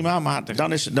je... Prima, maar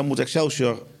dan moet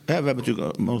Excelsior... we hebben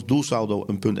natuurlijk ons doelsaldo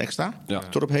een punt extra. Ja.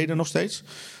 Tot op heden nog steeds.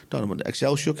 Dan moet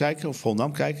Excelsior kijken, of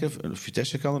Volendam kijken.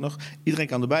 Vitesse kan er nog. Iedereen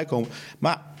kan erbij komen.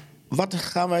 Maar wat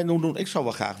gaan wij nu doen? Ik zou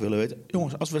wel graag willen weten.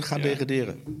 Jongens, als we gaan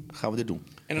degraderen, gaan we dit doen.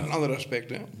 En nog een ander aspect,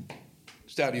 hè.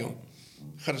 Stadion.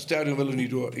 Gaat het stadion wel of niet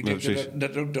door? Ik denk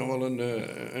dat ook dan wel een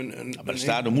het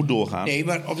stadion moet doorgaan. Nee,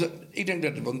 maar ik denk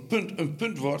dat het wel een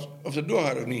punt wordt of dat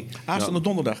doorgaat of niet. Aanstaande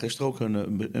donderdag is er ook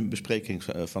een bespreking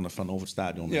van over het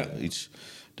stadion. Iets.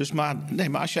 Dus maar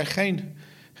als jij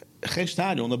geen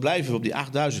stadion, dan blijven we op die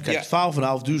 8.000. Kijk,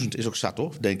 12.500 is ook zat,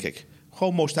 hoor, denk ik.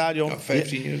 Gewoon mooi stadion. Ja,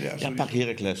 15, pak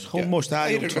Heracles. Gewoon mooi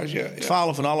stadion.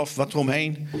 12,5, wat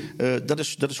eromheen. Dat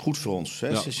is goed voor ons.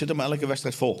 Hè. Ze zitten maar elke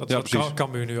wedstrijd vol. Dat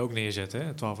kan we nu ook neerzetten,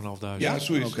 hè? 12.500. Ja,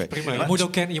 zoiets. Okay. Prima.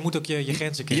 Je moet ook je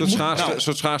grenzen kennen.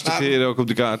 Soort schaarste creëren ook op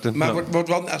de kaarten. Maar wordt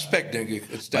wel een aspect, denk ik,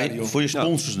 het stadion. Voor je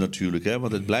sponsors natuurlijk, hè?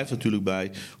 Want het blijft natuurlijk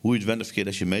bij hoe je het went of verkeerd.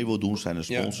 Als je mee wil doen, zijn de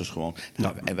sponsors gewoon...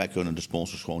 en wij kunnen de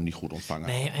sponsors gewoon niet goed ontvangen.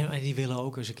 Nee, en die willen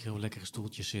ook eens een keer op lekkere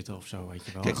stoeltjes zitten of zo, weet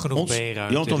je wel. Kijk, genoeg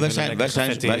B-ruimte.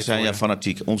 Wij zijn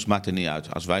fanatiek. Ons maakt het niet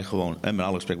uit. Als wij gewoon, met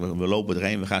alle respect, we lopen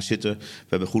erheen, we gaan zitten, we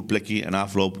hebben een goed plekje en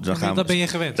afloop, dan gaan ben je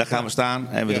gewend. Dan gaan we staan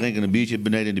en we drinken een biertje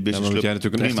beneden in de businessclub. Jij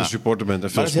natuurlijk een echte supporter bent. En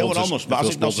maar dat is heel wat anders. Maar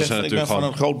als ik nou zeg, ik ben van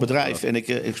een groot bedrijf en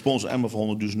ik sponsor Emmen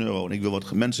voor €100.000 en ik wil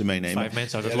wat mensen meenemen. 5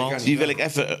 mensen uit het land. Die wil ik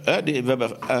even, we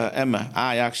hebben Emmen,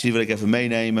 Ajax, die wil ik even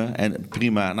meenemen. En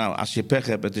prima, nou, als je pech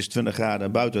hebt, het is 20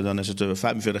 graden buiten, dan is het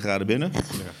 45 graden binnen.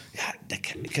 Ja,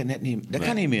 dat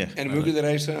kan niet meer. En dan moet je de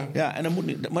reis staan. Ja, en dan moet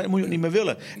je het niet meer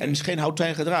willen. En het is geen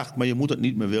houtijn gedrag, maar je moet het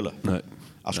niet meer willen. Nee.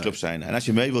 Als club zijn. En als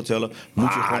je mee wilt tellen,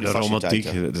 moet je gewoon de romantiek.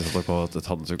 Dat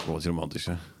had natuurlijk wel wat romantisch.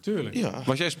 Hè? Tuurlijk. Ja.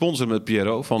 Was jij sponsor met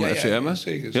Piero van FC Emmen? Ja,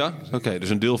 zeker. Ja? Oké, dus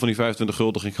een deel van die 25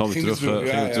 gulden ging gewoon weer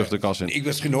terug de kas in. Ik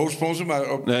was geen hoofdsponsor,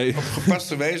 maar op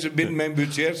gepaste wijze binnen mijn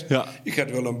budget. Ja. Ik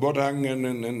had wel een bord hangen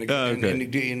en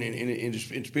ik deed in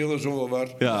het spelen zo wel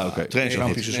wat. Ja, oké.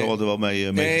 Trainingsrampjes en zo hadden er wel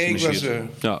mee. Nee, ik was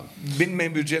binnen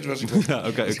mijn budget was ik wel. Ja,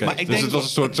 oké. Dus het was een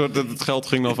soort het geld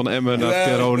ging dan van Emmen naar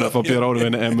Piero, van Piero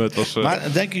naar Emmen. Het was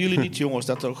denken jullie niet, jongens,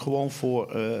 dat er ook gewoon voor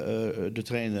de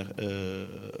trainer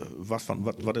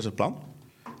wat is het plan?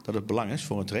 Dat het belang is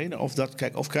voor een trainer?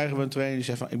 Of krijgen we een trainer die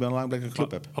zegt van ik ben lang dat ik een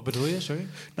club heb? Wat bedoel je, sorry?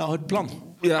 Nou, het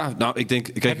plan. Ja, nou, ik denk...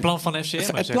 Kijk, het plan van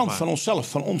FCM? Het plan van onszelf,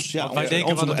 van ons. Ja, wij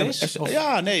denken wat het is?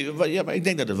 Maar ik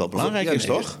denk dat het wel belangrijk is,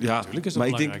 toch? Ja, natuurlijk is het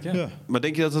belangrijk. Maar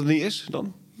denk je dat het niet is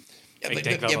dan? Ik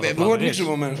denk wel dat we het horen is. niet zo'n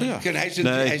moment. Ja.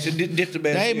 Hij zit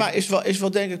dichterbij. Nee, maar is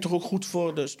wel denk ik toch ook goed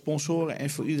voor de sponsoren en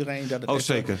voor iedereen dat het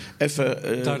zeker. even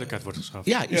Duidelijkheid wordt geschaft.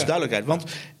 Ja, iets duidelijkheid. Want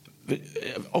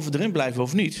of we erin blijven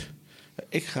of niet,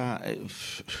 ik ga.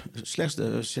 Het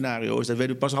slechtste scenario is dat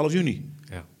weten we pas half juni.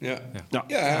 Ja,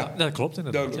 dat klopt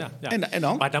inderdaad. Ja. En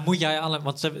dan? Maar dan moet jij alle.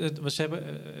 Want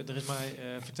er is mij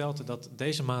verteld dat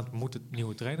deze maand moet het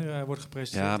nieuwe trainer worden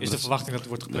gepresenteerd. Ja, is de verwachting dat het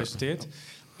wordt gepresenteerd.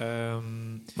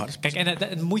 Maar Kijk, en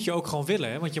dat moet je ook gewoon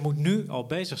willen. Hè? Want je moet nu al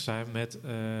bezig zijn met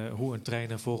hoe een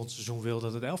trainer volgend seizoen wil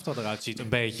dat het elftal eruit ziet. Een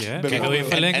beetje. Hè? Wil je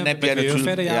verlengen? En heb jij wil je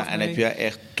natuurlijk, verder, ja, en heb jij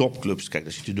echt topclubs. Kijk,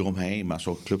 daar zit je eromheen. Maar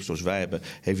zo'n clubs zoals wij hebben,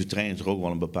 heeft de trainer toch ook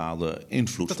wel een bepaalde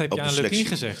invloed dat heb op je de aan selectie.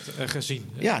 gezien.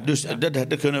 Ja, dus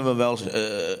daar kunnen we wel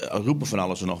roepen van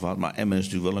alles en nog wat. Maar Emmen is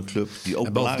natuurlijk wel een club die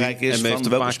ook belangrijk is. Van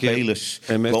welke spelers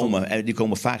komen. En die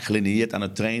komen vaak gelineerd aan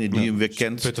het trainen die hem weer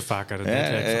kent. Putten vaak uit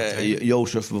het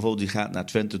Jozef bijvoorbeeld, die gaat naar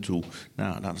Twente toe.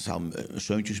 Nou, dan zou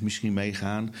Seuntjes misschien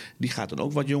meegaan. Die gaat dan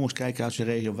ook wat jongens kijken uit zijn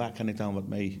regio. Waar kan ik dan wat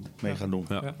mee gaan doen?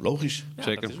 Ja. Logisch. Ja,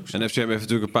 zeker. En FCM heeft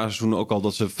natuurlijk een paar seizoenen ook al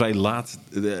dat ze vrij laat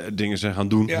dingen zijn gaan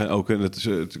doen. Ja. Ook in het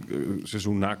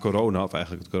seizoen na corona, of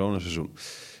eigenlijk het coronaseizoen.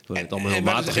 Het allemaal heel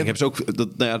matig ging. Hebben ze ook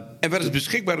en wat is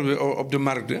beschikbaar op de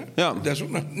markt, hè? Ja. Dat is ook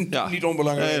nog niet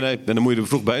onbelangrijk. Nee. En dan moet je er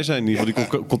vroeg bij zijn. In ieder geval,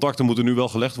 die contacten moeten nu wel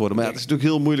gelegd worden. Maar het is natuurlijk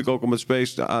heel moeilijk ook om met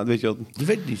space... weet je wat? Je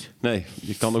weet het niet. Nee,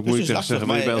 je kan ook moeilijk zeggen...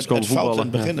 wil je bij ons komen voetballen?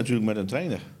 Het begint natuurlijk met een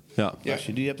trainer. Ja. Als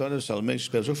je die hebt, dan zullen de meeste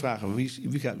spelers ook vragen...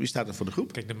 wie staat er voor de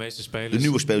groep? Kijk, de meeste spelers... De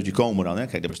nieuwe spelers die komen dan. Hè?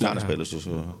 Kijk, de bestaande spelers.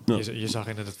 Dus, je zag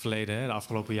in het verleden, hè, de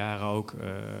afgelopen jaren ook...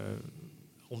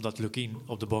 omdat Lukien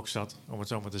op de box zat, om het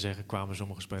zo maar te zeggen... kwamen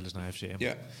sommige spelers naar FCM.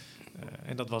 Ja.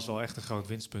 En dat was wel echt een groot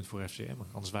winstpunt voor FCM.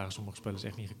 Anders waren sommige spelers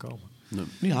echt niet gekomen. Nee.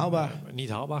 Niet haalbaar. Niet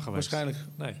haalbaar geweest. Waarschijnlijk.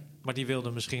 Nee. Maar die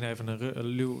wilden misschien even een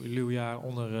luw jaar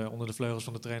onder de vleugels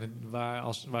van de trainer...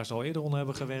 waar ze al eerder onder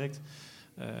hebben gewerkt.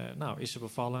 Is ze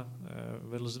bevallen,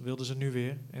 wilden ze nu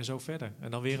weer en zo verder.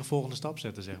 En dan weer een volgende stap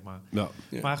zetten, zeg maar. Ja.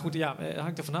 Maar goed, het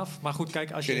hangt er vanaf. Maar goed, kijk,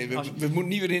 we moeten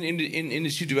niet weer in de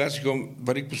situatie komen...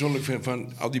 wat ik persoonlijk vind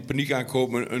van al die paniek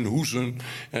aankomen, een hoezen.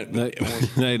 Nee.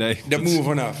 Daar moeten we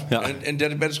vanaf. Ja. En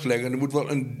dat is gelijk. En er moet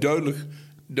wel een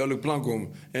duidelijk plan komen.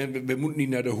 En we moeten niet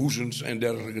naar de hoezens en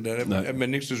dergelijke. Daar hebben we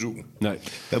niks te zoeken. Nee.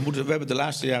 We hebben de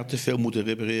laatste jaren te veel moeten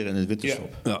repareren in het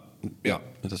winterstop. Ja.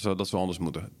 Dat zou anders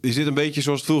moeten. Je zit een beetje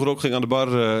zoals het vroeger ook ging aan de bar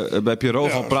bij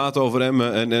Pierrot gaan praten over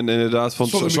Emmen. En inderdaad, van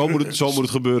zo moet het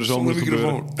gebeuren. Zonder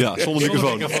microfoon. Ja, zonder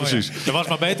microfoon. Precies. Ja. Dat was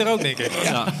maar beter ook, denk ik.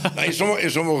 Ja. In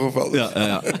sommige gevallen.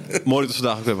 Ja. Mooi dat we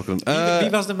vandaag ook hebben kunnen. Wie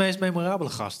was de meest memorabele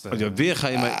gast? Weer ga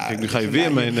je mij... Nu ga je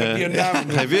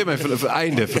weer mijn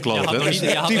einde verklappen.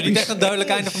 Je had er niet echt een duidelijk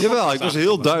einde van. Jawel, ik was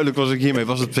heel duidelijk hiermee.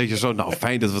 Was het een beetje zo,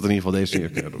 fijn dat we het in ieder geval deze keer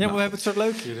kunnen doen. Ja, maar we hebben het zo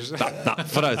leuk hier. Dus.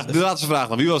 Vooruit. De laatste vraag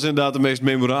dan. Wie was inderdaad de meest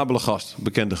memorabele gast?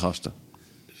 Bekende gasten.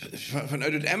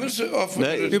 Vanuit het Emmense? Of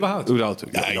nee, überhaupt.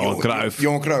 Ja, Johan Cruijff.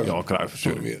 Johan Cruijff,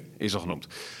 sorry. Is al genoemd.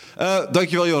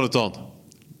 Dankjewel, Jonathan.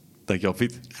 Dankjewel,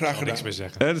 Piet. Graag gedaan. Niks meer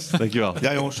zeggen. Ernst, dankjewel.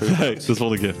 Ja, jongens. Tot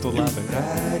volgende keer. Tot later.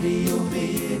 Radio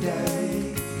Meerdijk.